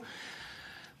Campo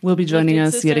will be joining Wicked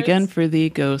us yet sisters. again for the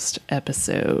ghost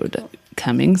episode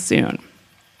coming soon.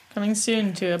 Coming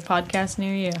soon to a podcast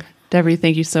near you. Deveri,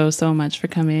 thank you so much for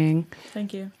coming.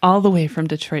 Thank you. All the way from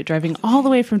Detroit, driving all the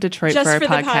way from Detroit Just for our for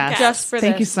the podcast. podcast. Just for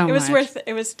Thank you this. so It was much.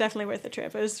 it was definitely worth the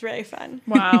trip. It was really fun.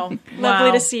 Wow. Lovely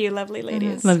Wow. to see you, lovely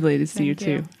ladies. Lovely to see you Thank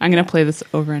too. you. I'm going to play this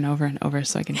over and over and over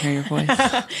so I can hear your voice.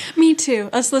 Me too.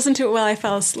 Let's listen to it while I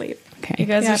fell asleep. Okay. You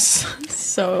guys Yeah. are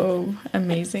so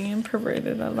amazing and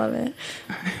perverted. I love it.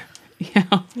 Yeah,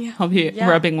 I'll be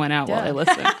rubbing one out while I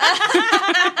listen.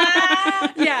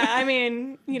 Yeah, I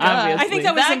mean, you know, Obviously. I think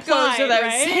that was That implied, goes without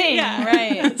right? saying, Yeah.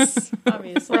 right?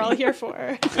 Obviously. We're all here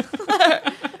for.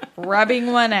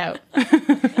 Rubbing one out.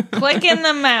 Click in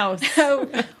the mouth.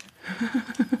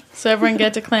 So everyone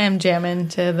get to clam jamming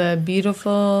to the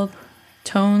beautiful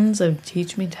tones of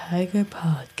Teach Me Tiger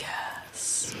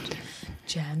podcast.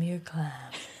 Jam your clam.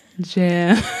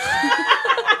 Jam.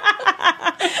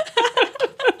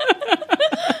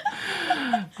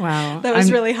 Wow. That was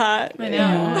I'm- really hot. I know,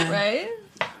 Yeah. right?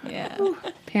 Yeah.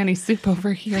 Panty soup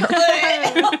over here.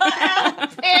 Panty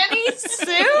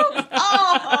soup?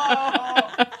 Oh.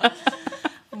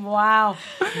 Wow.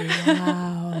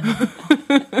 Wow.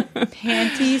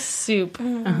 Panty soup.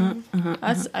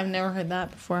 I've never heard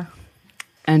that before.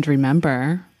 And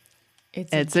remember,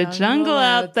 it's a jungle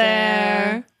out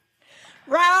there.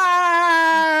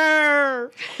 Rawr!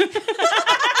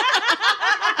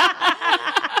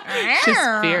 She's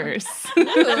fierce.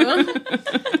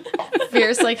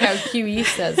 Fierce like how QE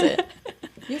says it.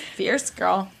 You're fierce,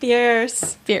 girl.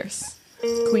 Fierce. Fierce.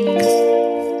 Queen.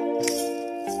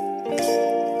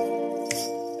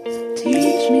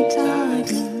 Teach me,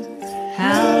 tiger,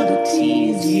 how to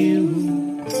tease you.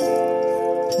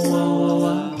 Whoa,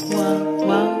 whoa, whoa,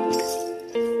 whoa.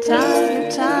 Tiger,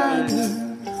 tiger,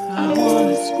 I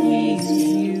wanna squeeze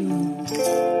you.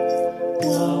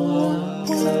 Whoa, whoa,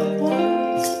 whoa, whoa.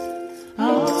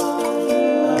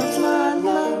 All of my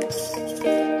love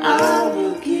I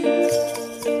will give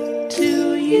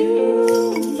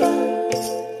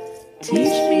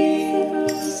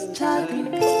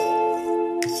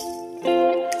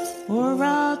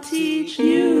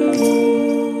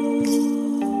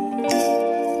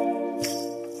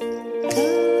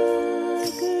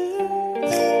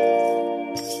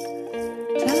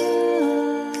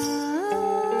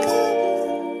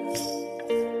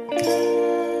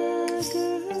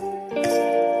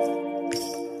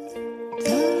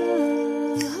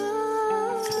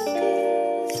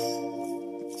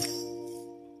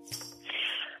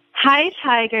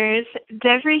Tigers.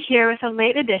 Deveri here with a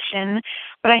late edition,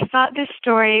 but I thought this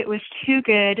story was too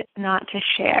good not to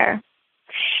share.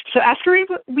 So after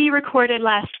we recorded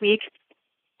last week,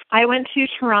 I went to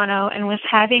Toronto and was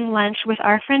having lunch with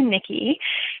our friend Nikki,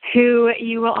 who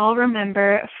you will all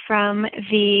remember from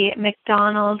the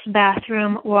McDonald's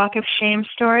bathroom walk of shame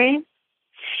story.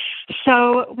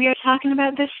 So we are talking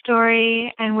about this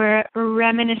story, and we're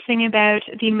reminiscing about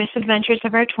the misadventures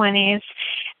of our 20s,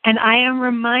 and I am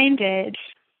reminded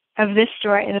of this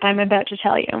story that I'm about to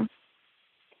tell you.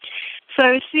 So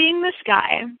I was seeing this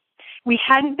guy. We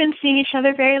hadn't been seeing each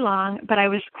other very long, but I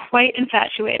was quite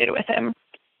infatuated with him.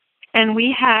 And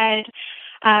we had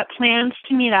plans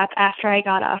to meet up after I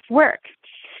got off work.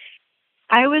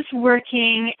 I was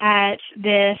working at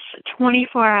this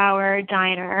 24-hour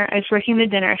diner. I was working the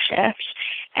dinner shift.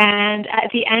 And at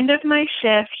the end of my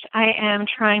shift, I am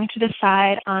trying to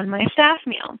decide on my staff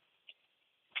meal.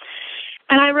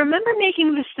 And I remember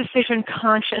making this decision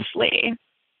consciously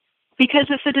because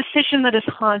it's a decision that has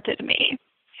haunted me.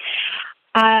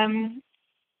 The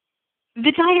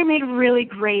diner made really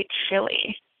great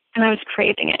chili, and I was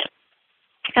craving it.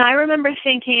 And I remember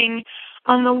thinking,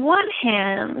 on the one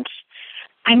hand,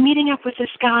 I'm meeting up with this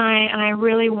guy, and I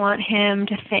really want him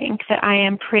to think that I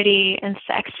am pretty and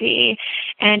sexy,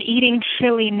 and eating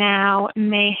chili now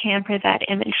may hamper that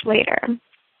image later.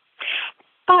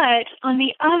 But on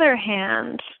the other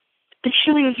hand, the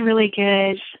chili was really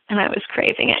good, and I was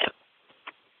craving it.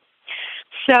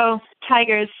 So,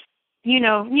 Tigers, you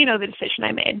know the decision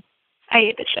I made. I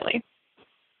ate the chili.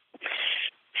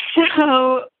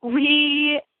 So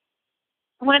we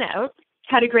went out,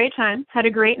 had a great time, had a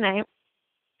great night,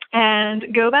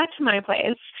 and go back to my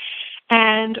place,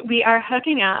 and we are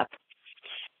hooking up,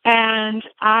 and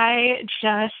I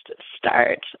just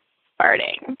start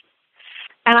farting.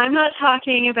 And I'm not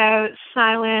talking about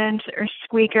silent or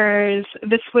squeakers.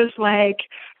 This was like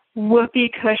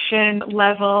whoopee cushion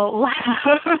level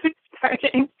loud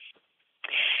farting.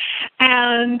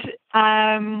 And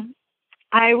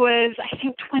I was, I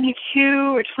think,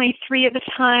 22 or 23 at the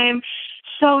time,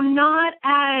 so not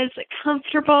as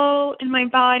comfortable in my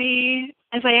body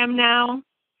as I am now.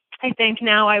 I think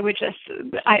now I would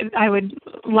I would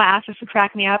laugh. This would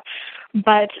crack me up.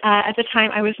 But at the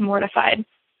time, I was mortified.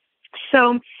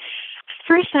 So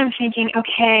first I'm thinking,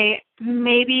 okay,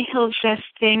 maybe he'll just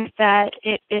think that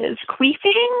it is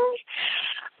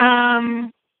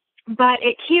queefing. But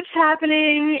it keeps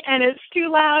happening, and it's too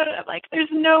loud. I'm like, there's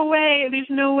no way.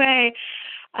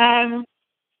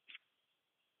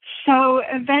 So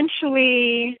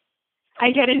eventually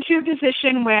I get into a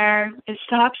position where it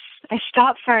stops. I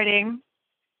stop farting.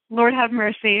 Lord have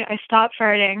mercy. I stop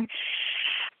farting.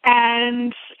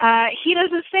 And he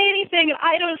doesn't say anything, and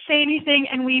I don't say anything,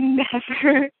 and we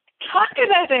never talk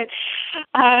about it.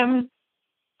 And,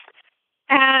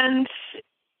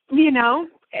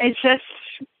 it's just,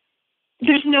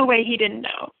 there's no way he didn't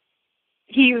know.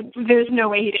 There's no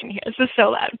way he didn't hear. This was so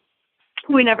loud.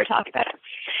 We never talk about it.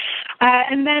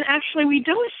 And then actually we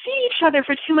don't see each other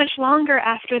for too much longer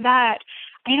after that.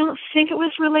 I don't think it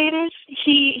was related.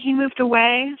 He moved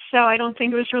away, so I don't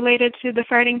think it was related to the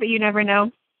farting, but you never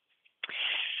know.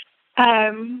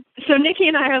 So Nikki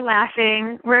and I are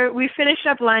laughing. We finished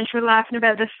up lunch. We're laughing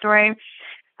about this story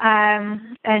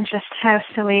and just how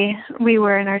silly we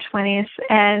were in our 20s.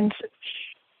 And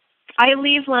I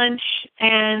leave lunch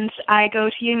and I go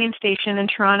to Union Station in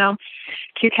Toronto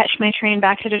to catch my train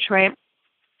back to Detroit.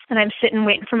 And I'm sitting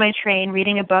waiting for my train,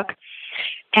 reading a book.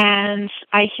 And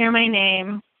I hear my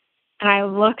name and I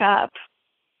look up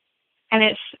and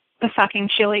it's the fucking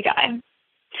chili guy.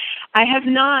 I have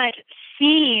not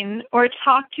seen or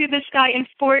talked to this guy in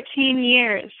 14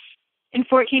 years. In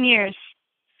 14 years.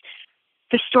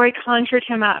 The story conjured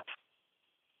him up.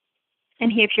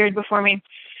 And he appeared before me.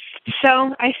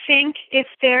 So I think if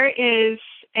there is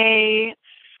a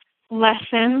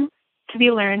lesson to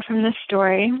be learned from this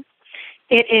story,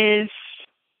 it is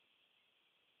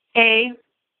A,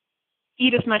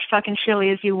 eat as much fucking chili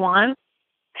as you want,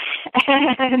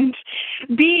 and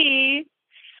B,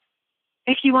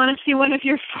 if you want to see one of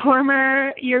your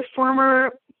former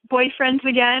boyfriends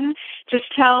again, just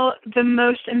tell the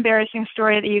most embarrassing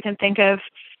story that you can think of,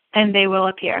 and they will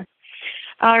appear.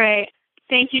 All right.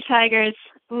 Thank you, Tigers.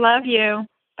 Love you.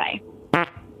 Bye.